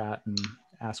just chat and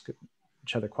ask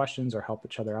each other questions or help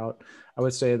each other out. I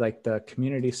would say like the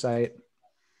community site,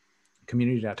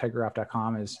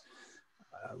 community.tigergraph.com, is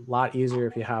a lot easier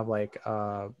if you have like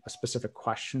a specific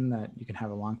question that you can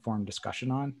have a long form discussion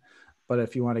on. But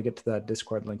if you want to get to the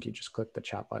Discord link, you just click the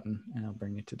chat button and it'll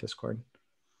bring you to Discord.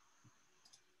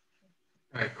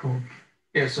 All right, cool.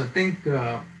 Yeah, so I think,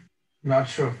 not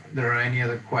sure if there are any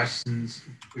other questions.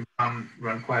 We've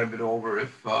run quite a bit over.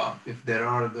 If there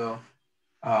are,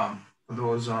 for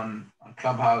those on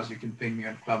Clubhouse, you can ping me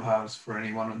on Clubhouse. For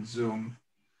anyone on Zoom,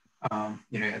 I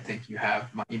think you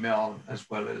have my email as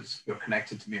well as you're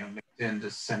connected to me on LinkedIn.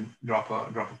 Just drop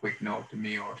a quick note to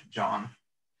me or to John,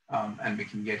 and we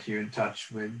can get you in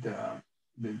touch with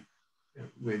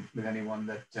anyone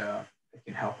that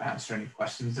can help answer any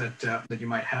questions that you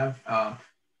might have.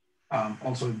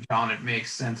 Also, John, it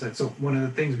makes sense that so one of the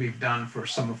things we've done for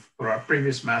our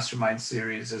previous Mastermind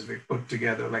series is we've put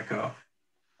together like a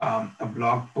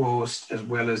blog post as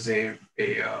well as a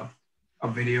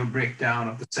video breakdown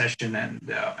of the session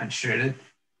and shared it.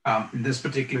 In this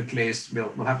particular case,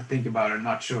 we'll have to think about it. I'm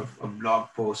not sure if a blog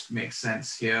post makes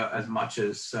sense here as much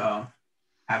as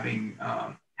having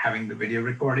the video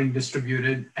recording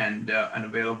distributed and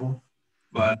available.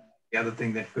 But the other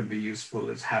thing that could be useful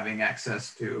is having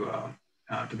access to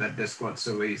that Discord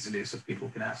so easily, so people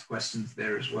can ask questions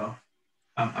there as well.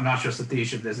 I'm not sure,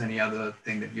 Satish, if there's any other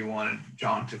thing that you wanted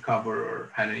John to cover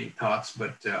or had any thoughts,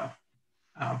 but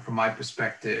from my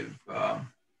perspective,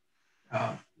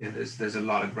 there's a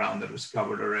lot of ground that was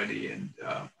covered already, and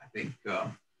I think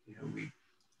we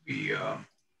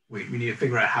need to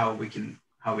figure out how we can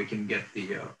how we can get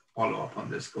the follow-up on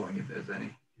this going, if there's any.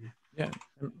 Yeah,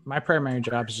 my primary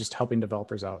job is just helping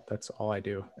developers out. That's all I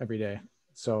do every day.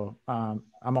 So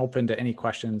I'm open to any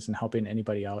questions and helping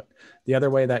anybody out. The other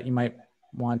way that you might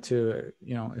want to,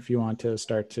 if you want to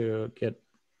start to get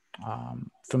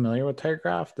familiar with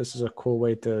Tigergraph, this is a cool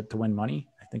way to win money.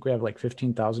 I think we have like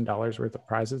 $15,000 worth of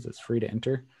prizes. It's free to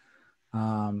enter.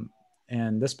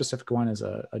 And this specific one is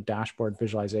a dashboard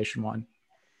visualization one.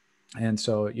 And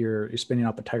so you're spinning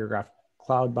up a Tigergraph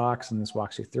cloud box, and this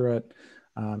walks you through it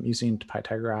using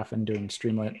Tigergraph and doing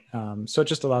Streamlit. So it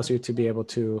just allows you to be able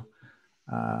to,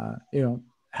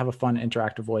 have a fun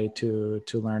interactive way to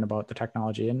learn about the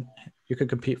technology, and you could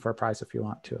compete for a prize if you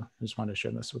want to. I just wanted to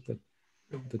share this with the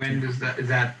when team. Is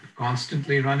that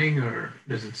constantly running, or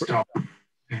does it stop?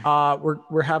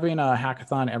 We're having a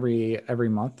hackathon every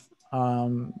month.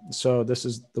 So this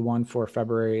is the one for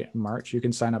February and March. You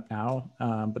can sign up now,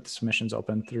 but the submission's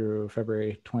open through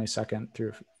February 22nd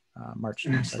through March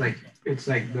 22nd. And it's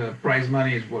like the prize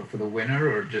money is what, for the winner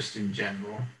or just in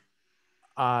general?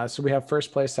 So we have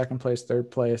first place, second place,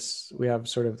 third place. We have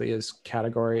sort of these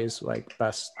categories like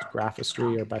best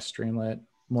graphistry or best Streamlit,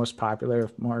 most popular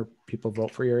if more people vote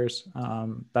for yours,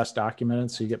 best documented,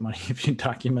 so you get money if you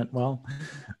document well,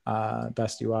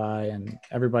 best UI, and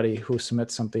everybody who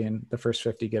submits something, the first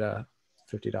 50 get a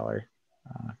 $50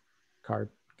 card,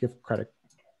 gift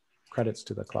credits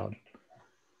to the cloud.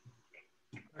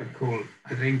 Cool.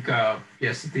 I think,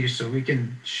 yes, Satish, so we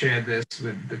can share this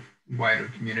with the wider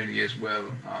community as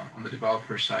well on the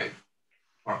developer side,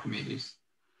 our communities.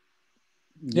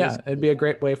 Yeah, it'd be a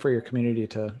great way for your community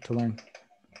to learn.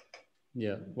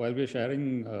 Yeah, while we're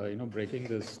sharing, breaking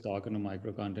this talk into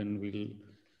micro content, we'll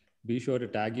be sure to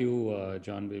tag you,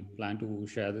 John. We plan to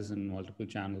share this in multiple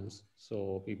channels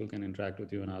so people can interact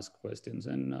with you and ask questions,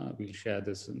 and we'll share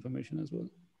this information as well.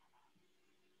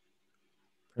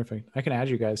 Perfect. I can add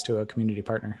you guys to a community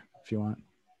partner if you want.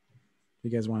 You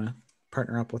guys want to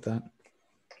partner up with that?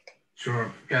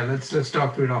 Sure. Yeah, let's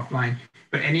talk through it offline.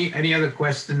 But any other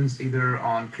questions either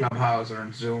on Clubhouse or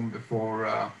on Zoom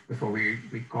before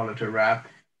we call it a wrap?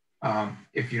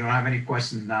 If you don't have any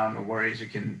questions now, no worries. You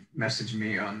can message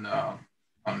me on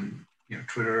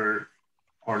Twitter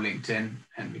or LinkedIn,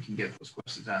 and we can get those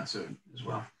questions answered as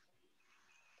well.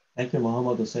 Thank you,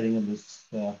 Mohammed, for setting up this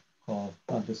call,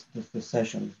 this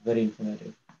session. Very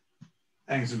informative.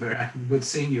 Thanks, Zubair. Good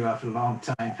seeing you after a long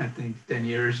time. I think 10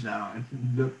 years now,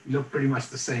 and look pretty much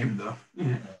the same though.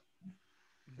 Yeah.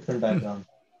 Different background.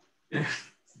 Yeah,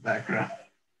 background.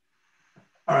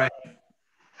 All right.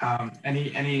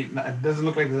 It doesn't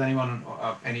look like there's anyone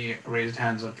any raised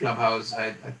hands on Clubhouse.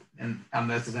 And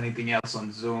unless there's anything else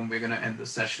on Zoom, we're going to end the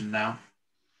session now.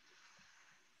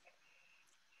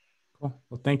 Cool.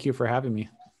 Well, thank you for having me.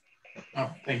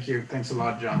 Oh, thank you. Thanks a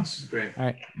lot, John. This is great. All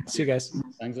right. See you guys.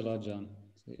 Thanks a lot, John.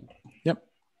 See you.